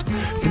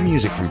Podcast. The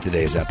music from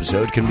today's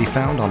episode can be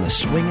found on the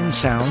Swingin'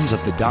 Sounds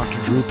of the Dr.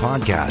 Drew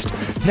Podcast,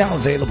 now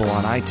available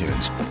on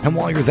iTunes. And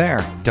while you're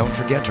there, don't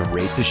forget to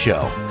rate the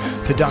show.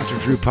 The Dr.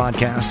 Drew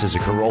Podcast is a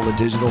Corolla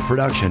Digital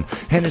production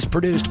and is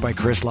produced by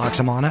Chris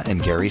Loxamana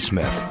and Gary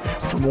Smith.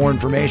 For more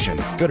information,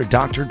 go to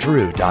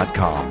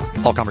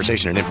drdrew.com. All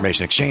conversation and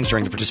information exchanged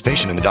during the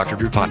participation in the Dr.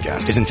 Drew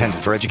Podcast is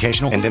intended for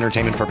educational and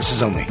entertainment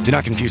purposes only. Do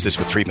not confuse this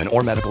with treatment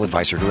or medical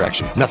advice or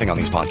direction. Nothing on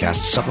these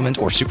podcasts supplement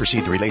or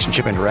supersede the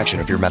relationship and direction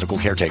of your medical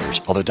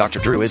caretakers. Although Dr.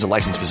 Drew is a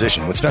licensed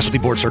physician with specialty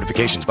board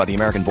certifications by the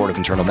American Board of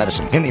Internal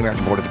Medicine and the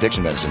American Board of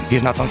Addiction Medicine, he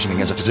is not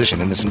functioning as a physician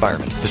in this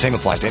environment. The same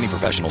applies to any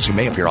professionals who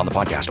may appear on the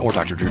podcast or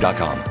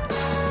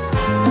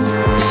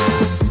drdrew.com.